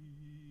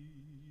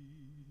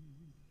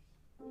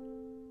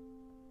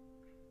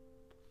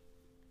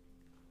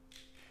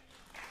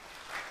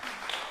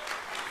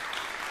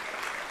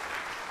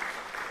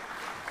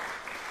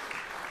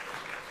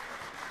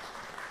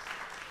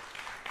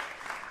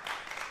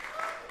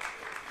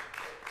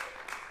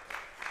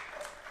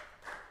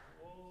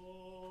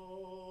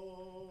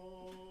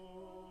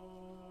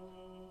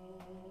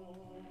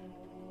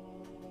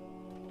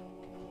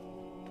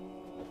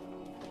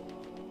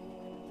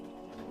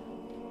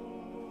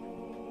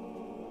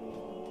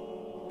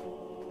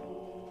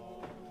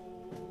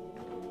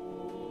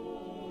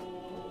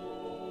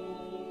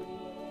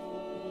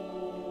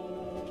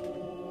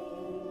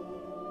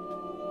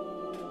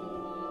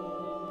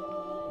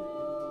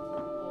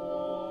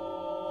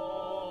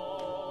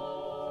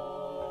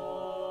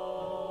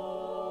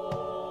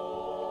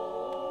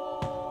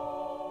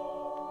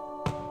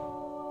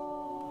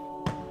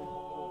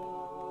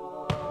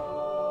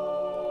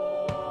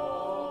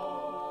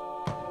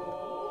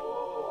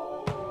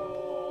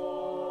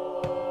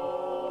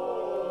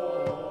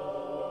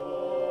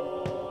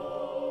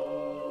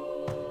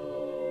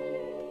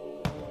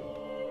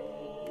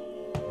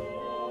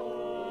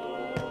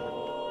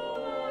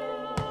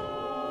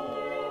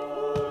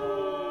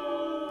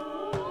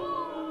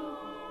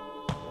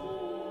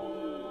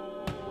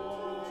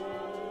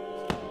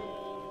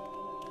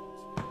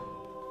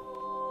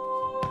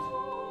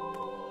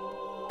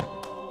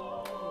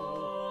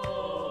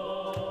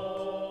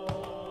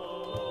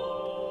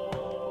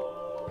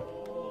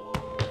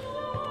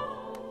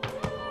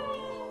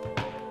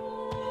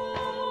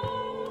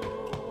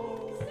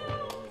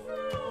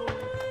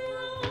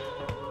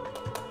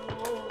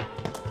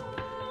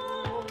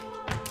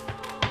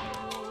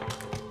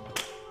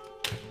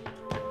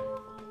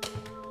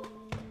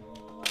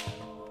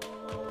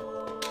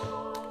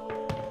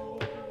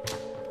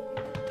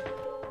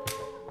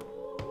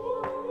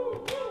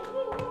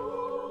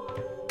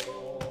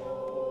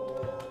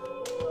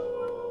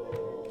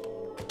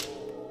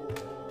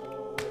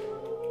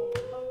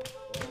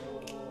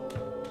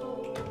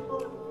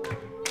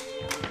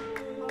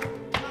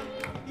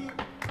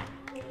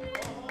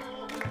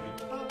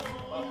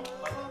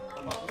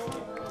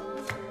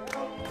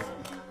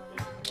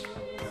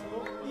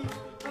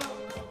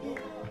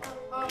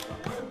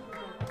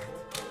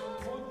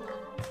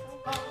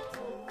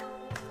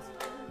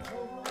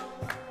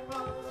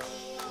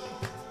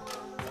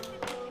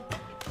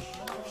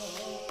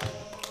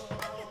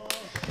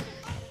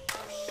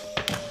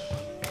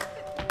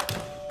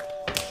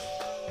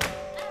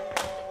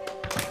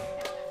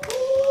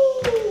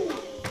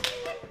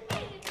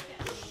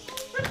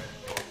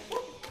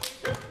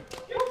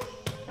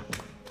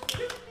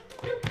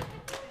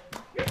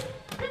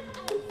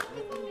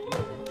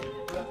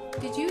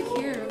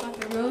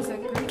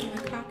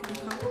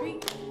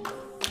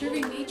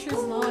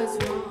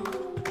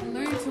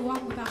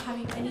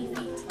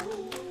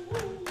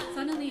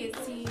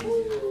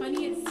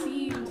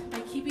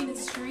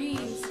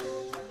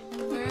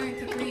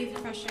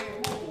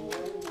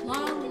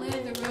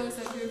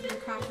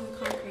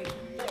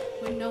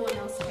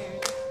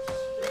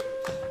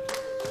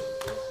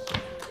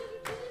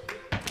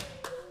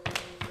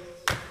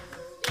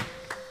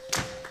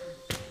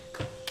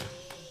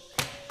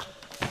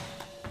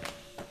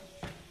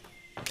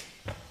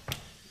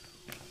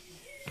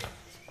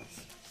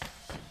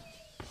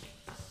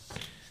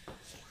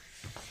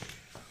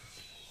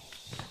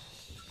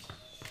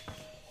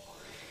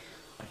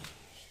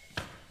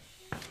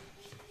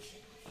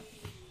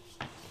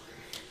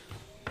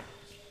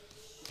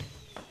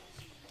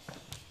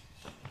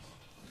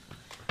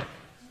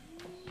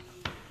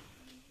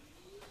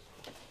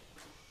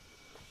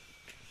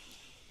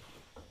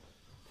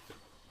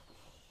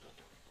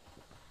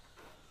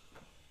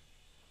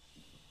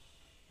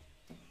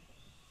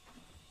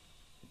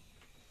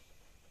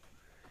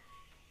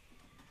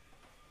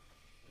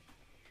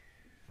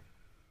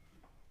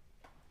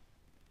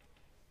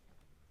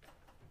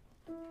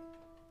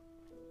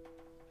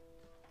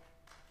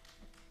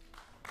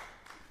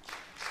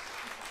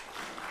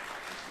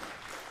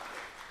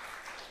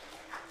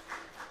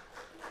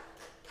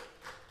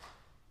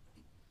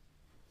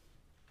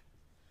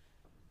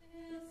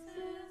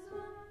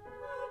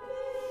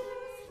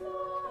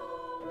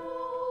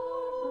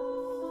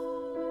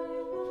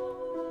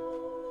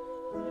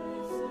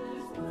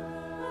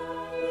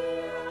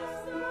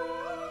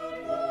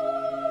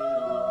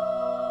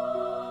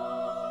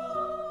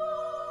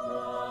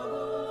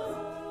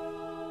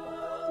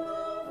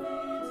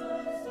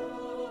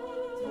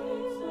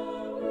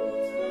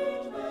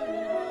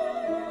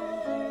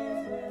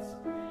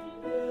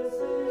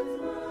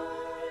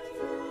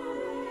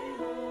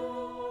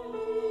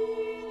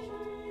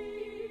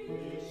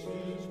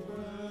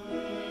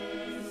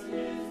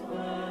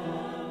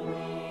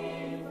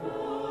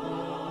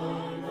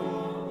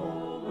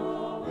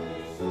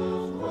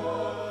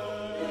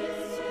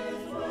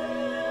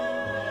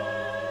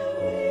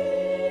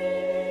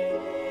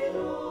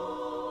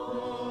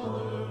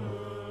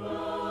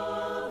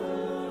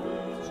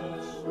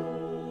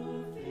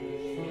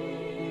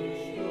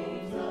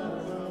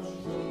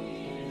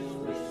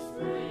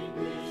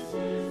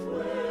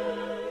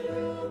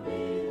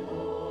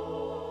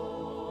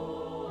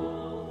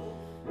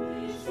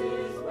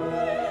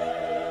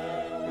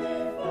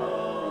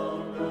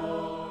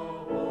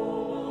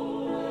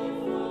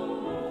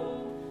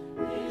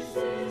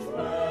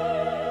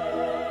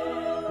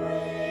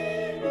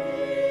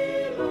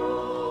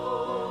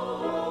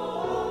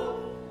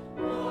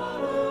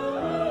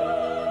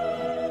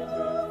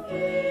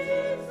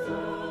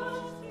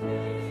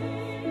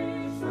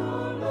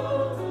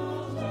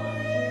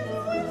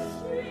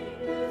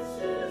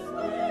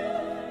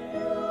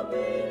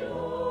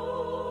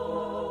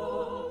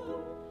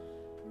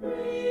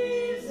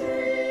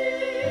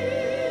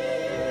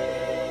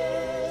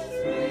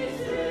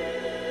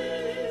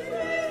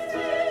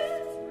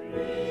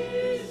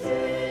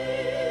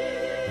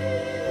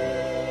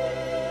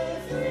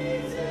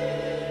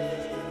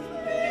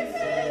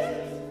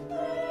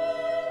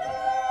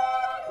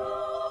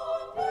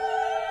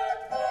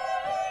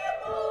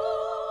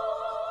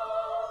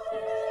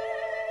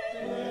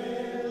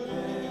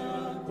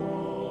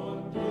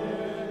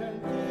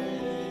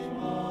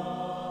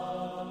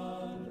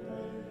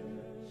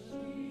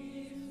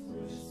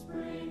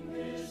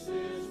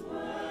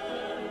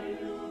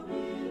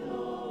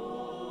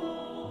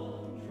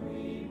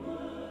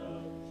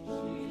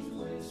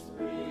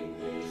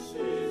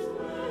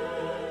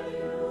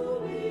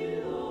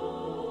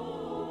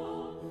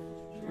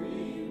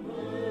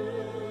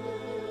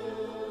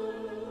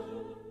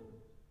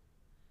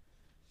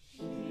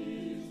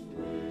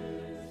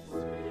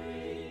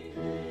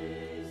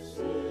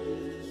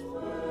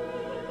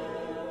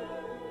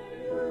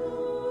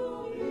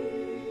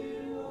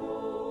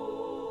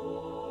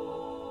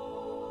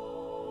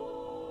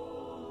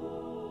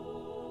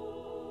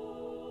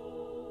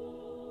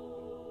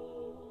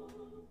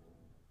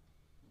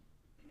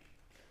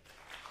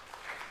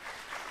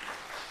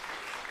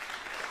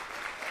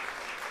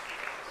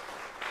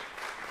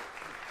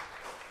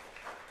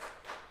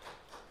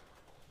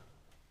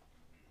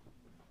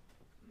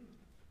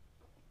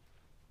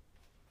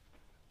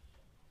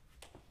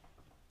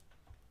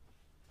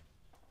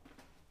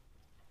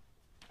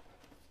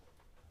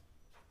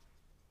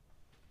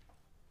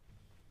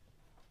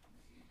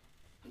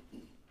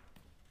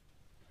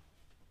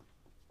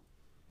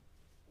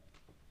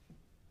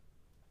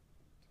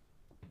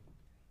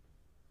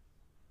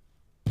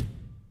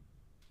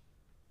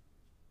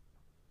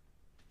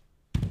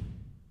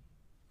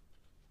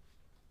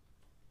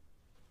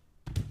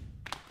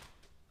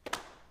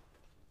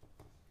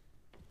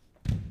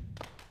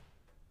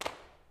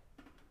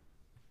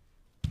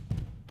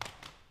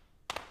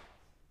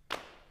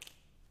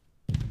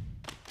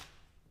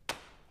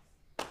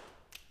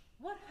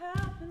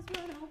 happens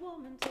when a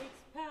woman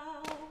takes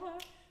power?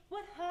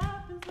 What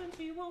happens when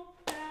she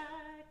won't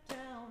back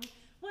down?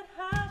 What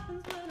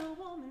happens when a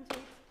woman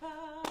takes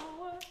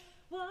power?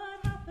 What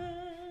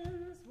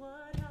happens?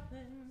 What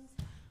happens?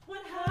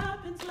 What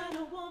happens when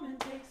a woman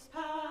takes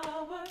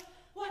power?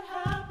 What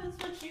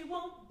happens when she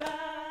won't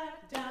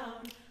back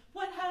down?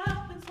 What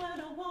happens when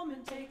a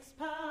woman takes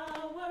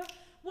power?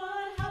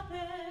 What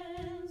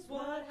happens?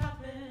 What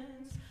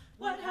happens?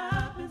 What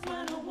happens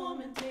when a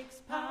woman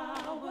takes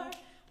power?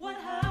 What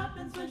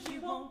happens when she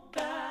won't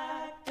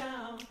back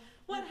down?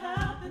 What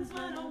happens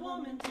when a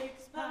woman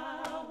takes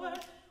power?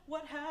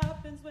 What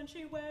happens when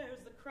she wears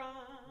the crown?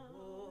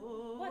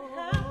 What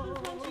happens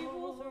when she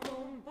rules her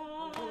own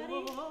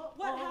body?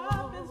 What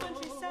happens when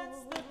she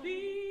sets the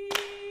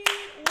beat?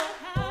 What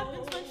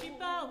happens when she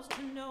bows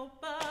to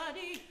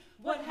nobody?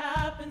 What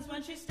happens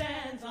when she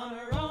stands on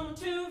her own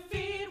 2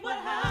 feet? What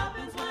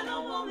happens when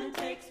a woman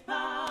takes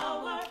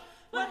power?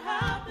 What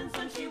happens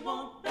when she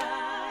won't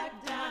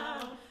back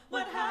down?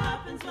 What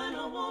happens when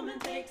a woman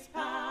takes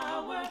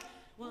power?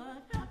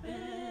 What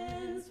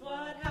happens?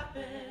 What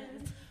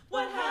happens?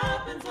 What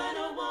happens when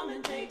a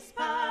woman takes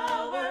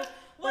power?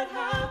 What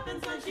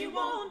happens when she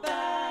won't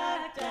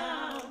back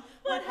down?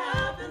 What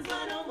happens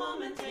when a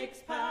woman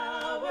takes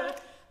power?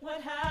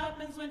 What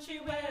happens when she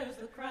wears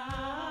the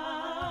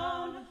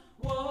crown?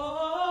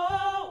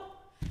 Whoa,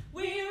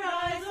 we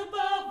rise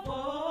above,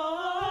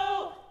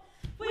 whoa,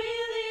 we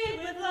lead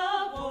with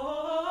love,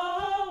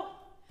 whoa,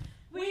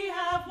 we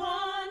have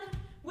won,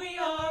 we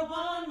are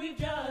one, we've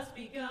just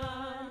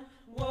begun,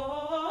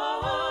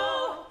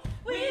 whoa,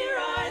 we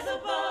rise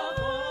above,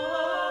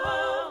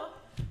 whoa,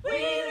 we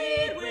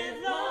lead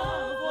with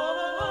love,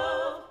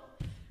 whoa,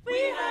 we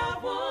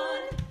have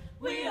won,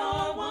 we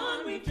are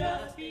one, we've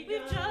just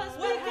begun.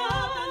 What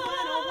happens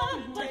when a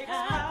woman takes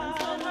power?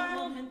 What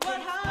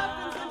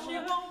happens when she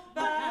won't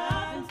back? What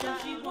happens when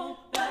she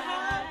won't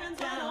back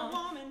down? What happens when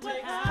a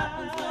woman takes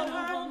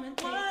power?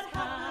 What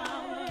happens?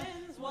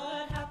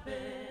 What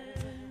happens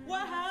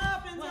when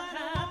a woman takes power? What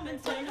happens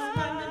when she won't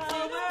back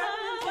down?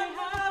 What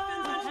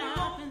happens when a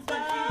woman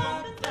takes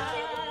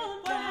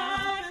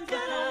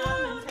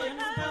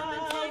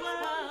power?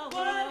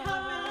 What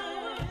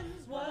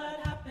happens? What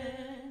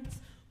happens?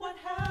 What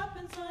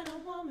happens when a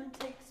woman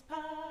takes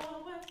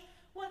power?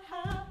 What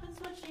happens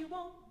when she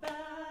won't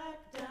back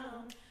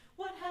down?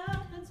 What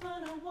happens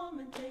when a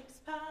woman takes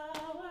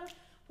power?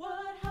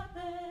 What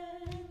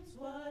happens?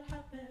 What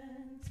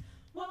happens?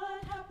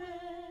 What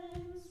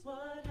happens?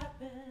 What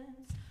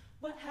happens?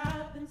 What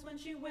happens when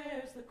she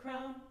wears the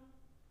crown?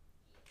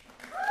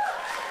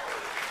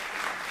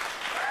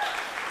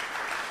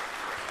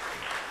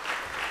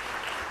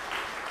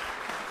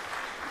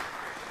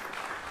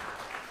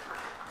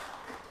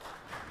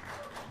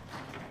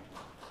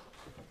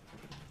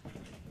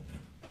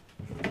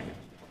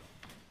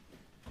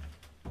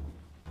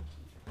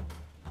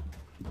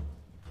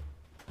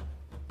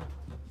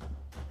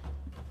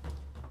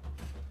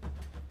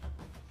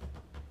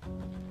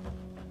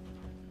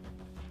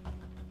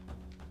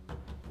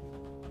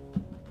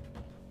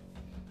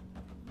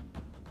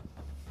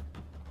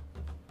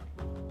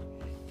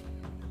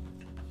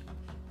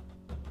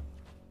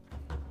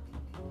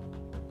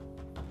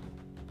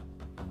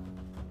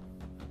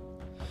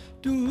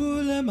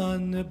 Dule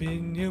manne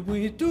binje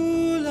bui,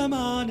 dule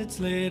manne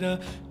sleder,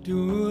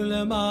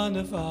 dule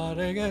manne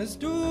fariges,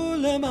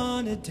 dule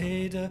manne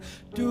teder,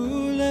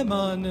 dule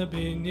manne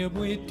binje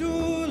bui,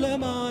 dule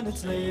manne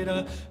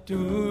sleder,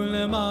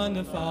 dule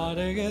manne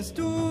fariges,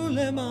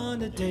 dule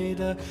manne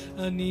teder,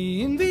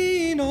 anin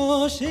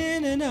vino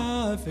skinnen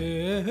a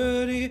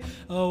föri,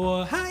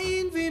 og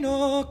hein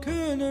vino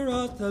kunner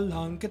at the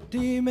lanket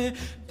time,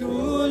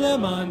 dule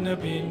manne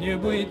binje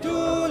bui,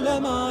 dule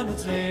manne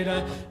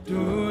sleder,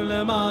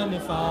 dule manne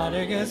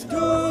fariges,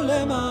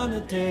 dule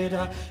manne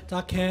teder,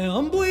 ta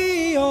kem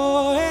bui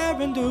og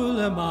erin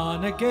dule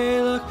manne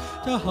gaelach,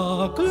 ta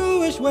ha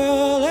gluish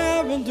well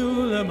erin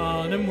dule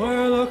manne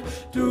mwirlach,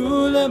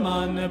 dule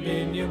manne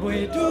binje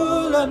bui,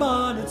 dule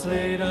manne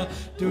sleder,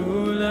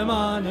 dule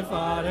manne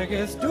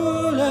fariges,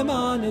 dule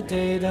manne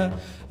teder,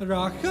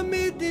 racha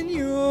mid in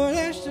your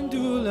esten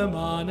dule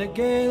manne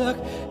gaelach,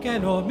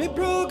 can hold me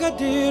broga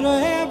dira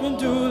erin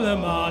dule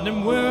manne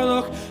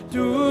mwirlach,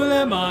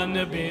 dule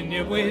manne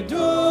binje bui,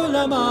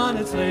 dule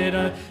manne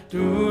sleder,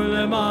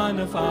 dule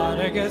manne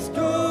fariges,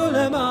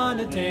 dule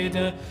manne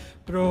teder,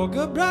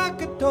 broga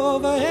bracket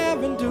over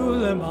erin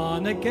dule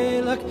manne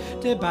gaelach,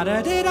 te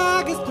barra de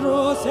agus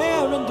tros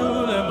erin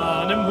dule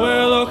manne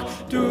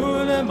mwirlach,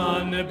 dule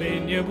manne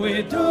binje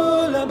bui,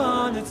 dule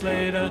manne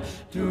sleder,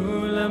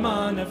 dule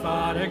manne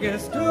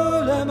fariges,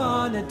 dule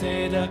manne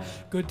teder,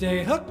 good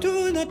day hak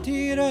tuna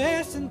tira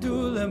essen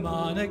dule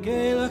manne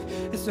gaelach,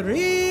 is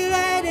real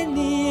en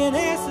nien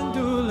essen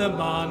dule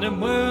manne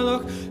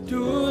mwirlach,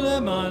 dule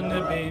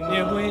manne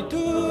binje bui,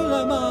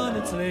 dule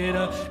manne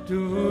sleder,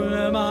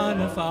 dule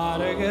manne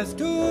fariges,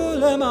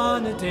 dule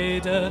manne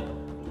teder.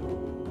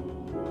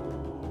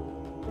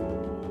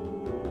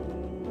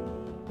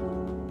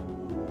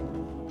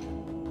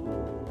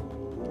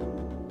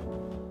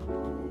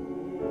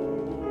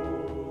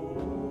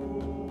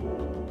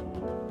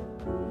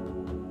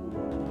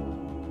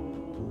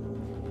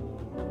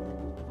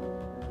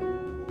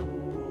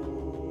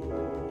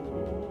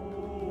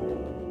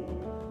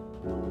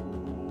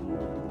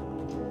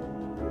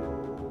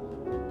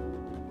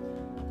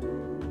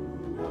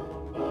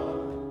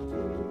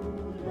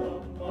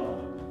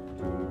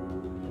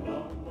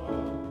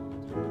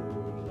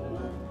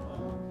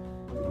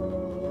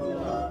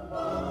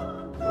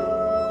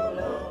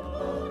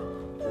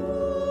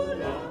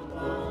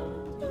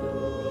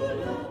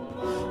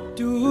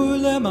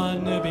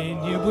 Dulemane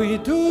binje bui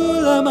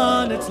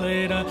Dulemane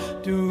sleda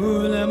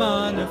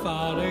Dulemane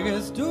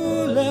fariges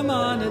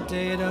Dulemane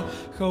teda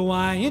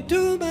Hawaii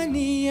tu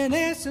mani en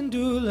essen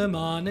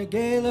Dulemane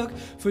geluk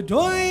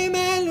Verdoi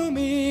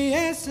melumi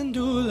essen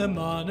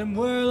Dulemane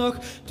mwurluk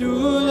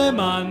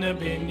Dulemane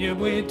binje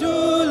bui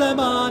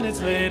Dulemane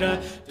sleda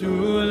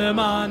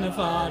Dulemane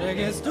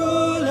fariges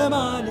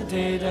Dulemane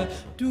teda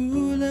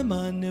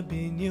Dulemane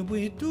binje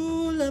bui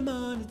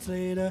Dulemane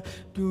sleda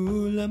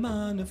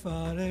Dulemane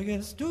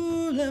fariges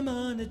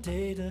Dulemane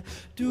teda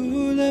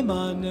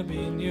Dulemane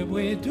binje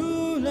bui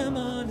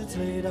Dulemane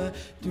sleda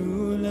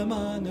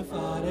Dulemane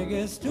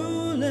fariges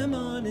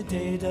Dulemane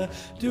teda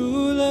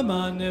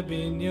Dulemane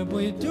binje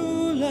bui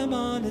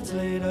Dulemane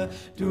sleda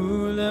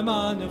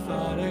Dulemane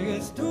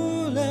fariges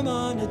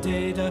Dulemane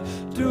teda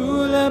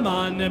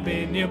Dulemane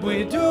binje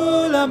bui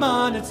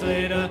Dulemane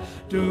sleda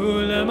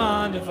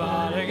Dulemane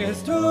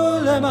fariges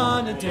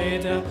Dulemane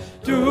teda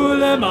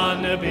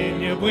Dulemane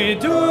binje bui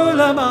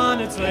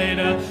Dulemane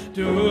sleda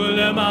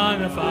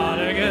Dulemane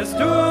fariges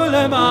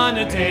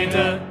Dulemane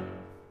teda.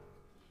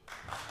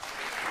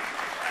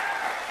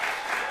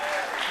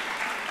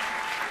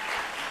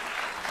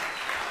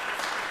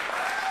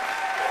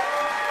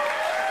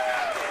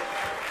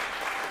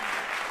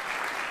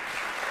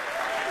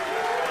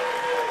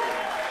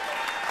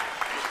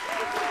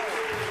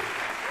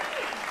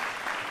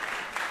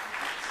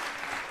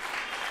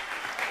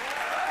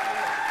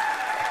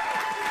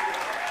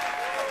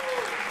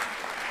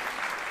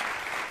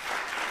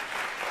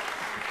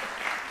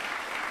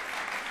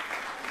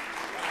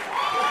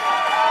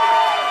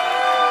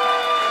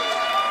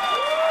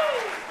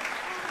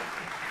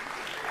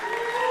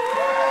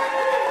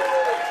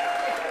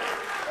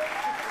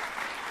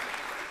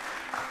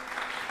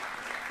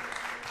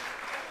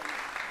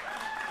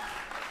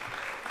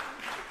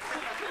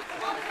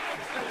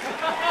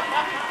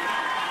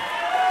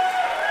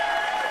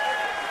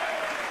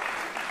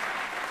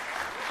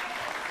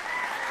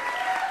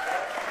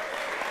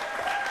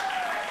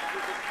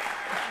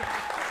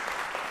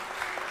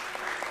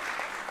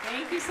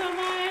 Thank you so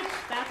much.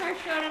 That's our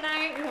show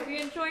tonight. We hope you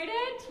enjoyed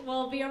it.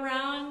 We'll be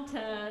around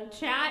to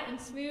chat and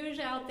smooge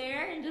out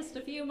there in just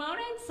a few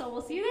moments, so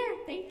we'll see you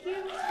there. Thank you.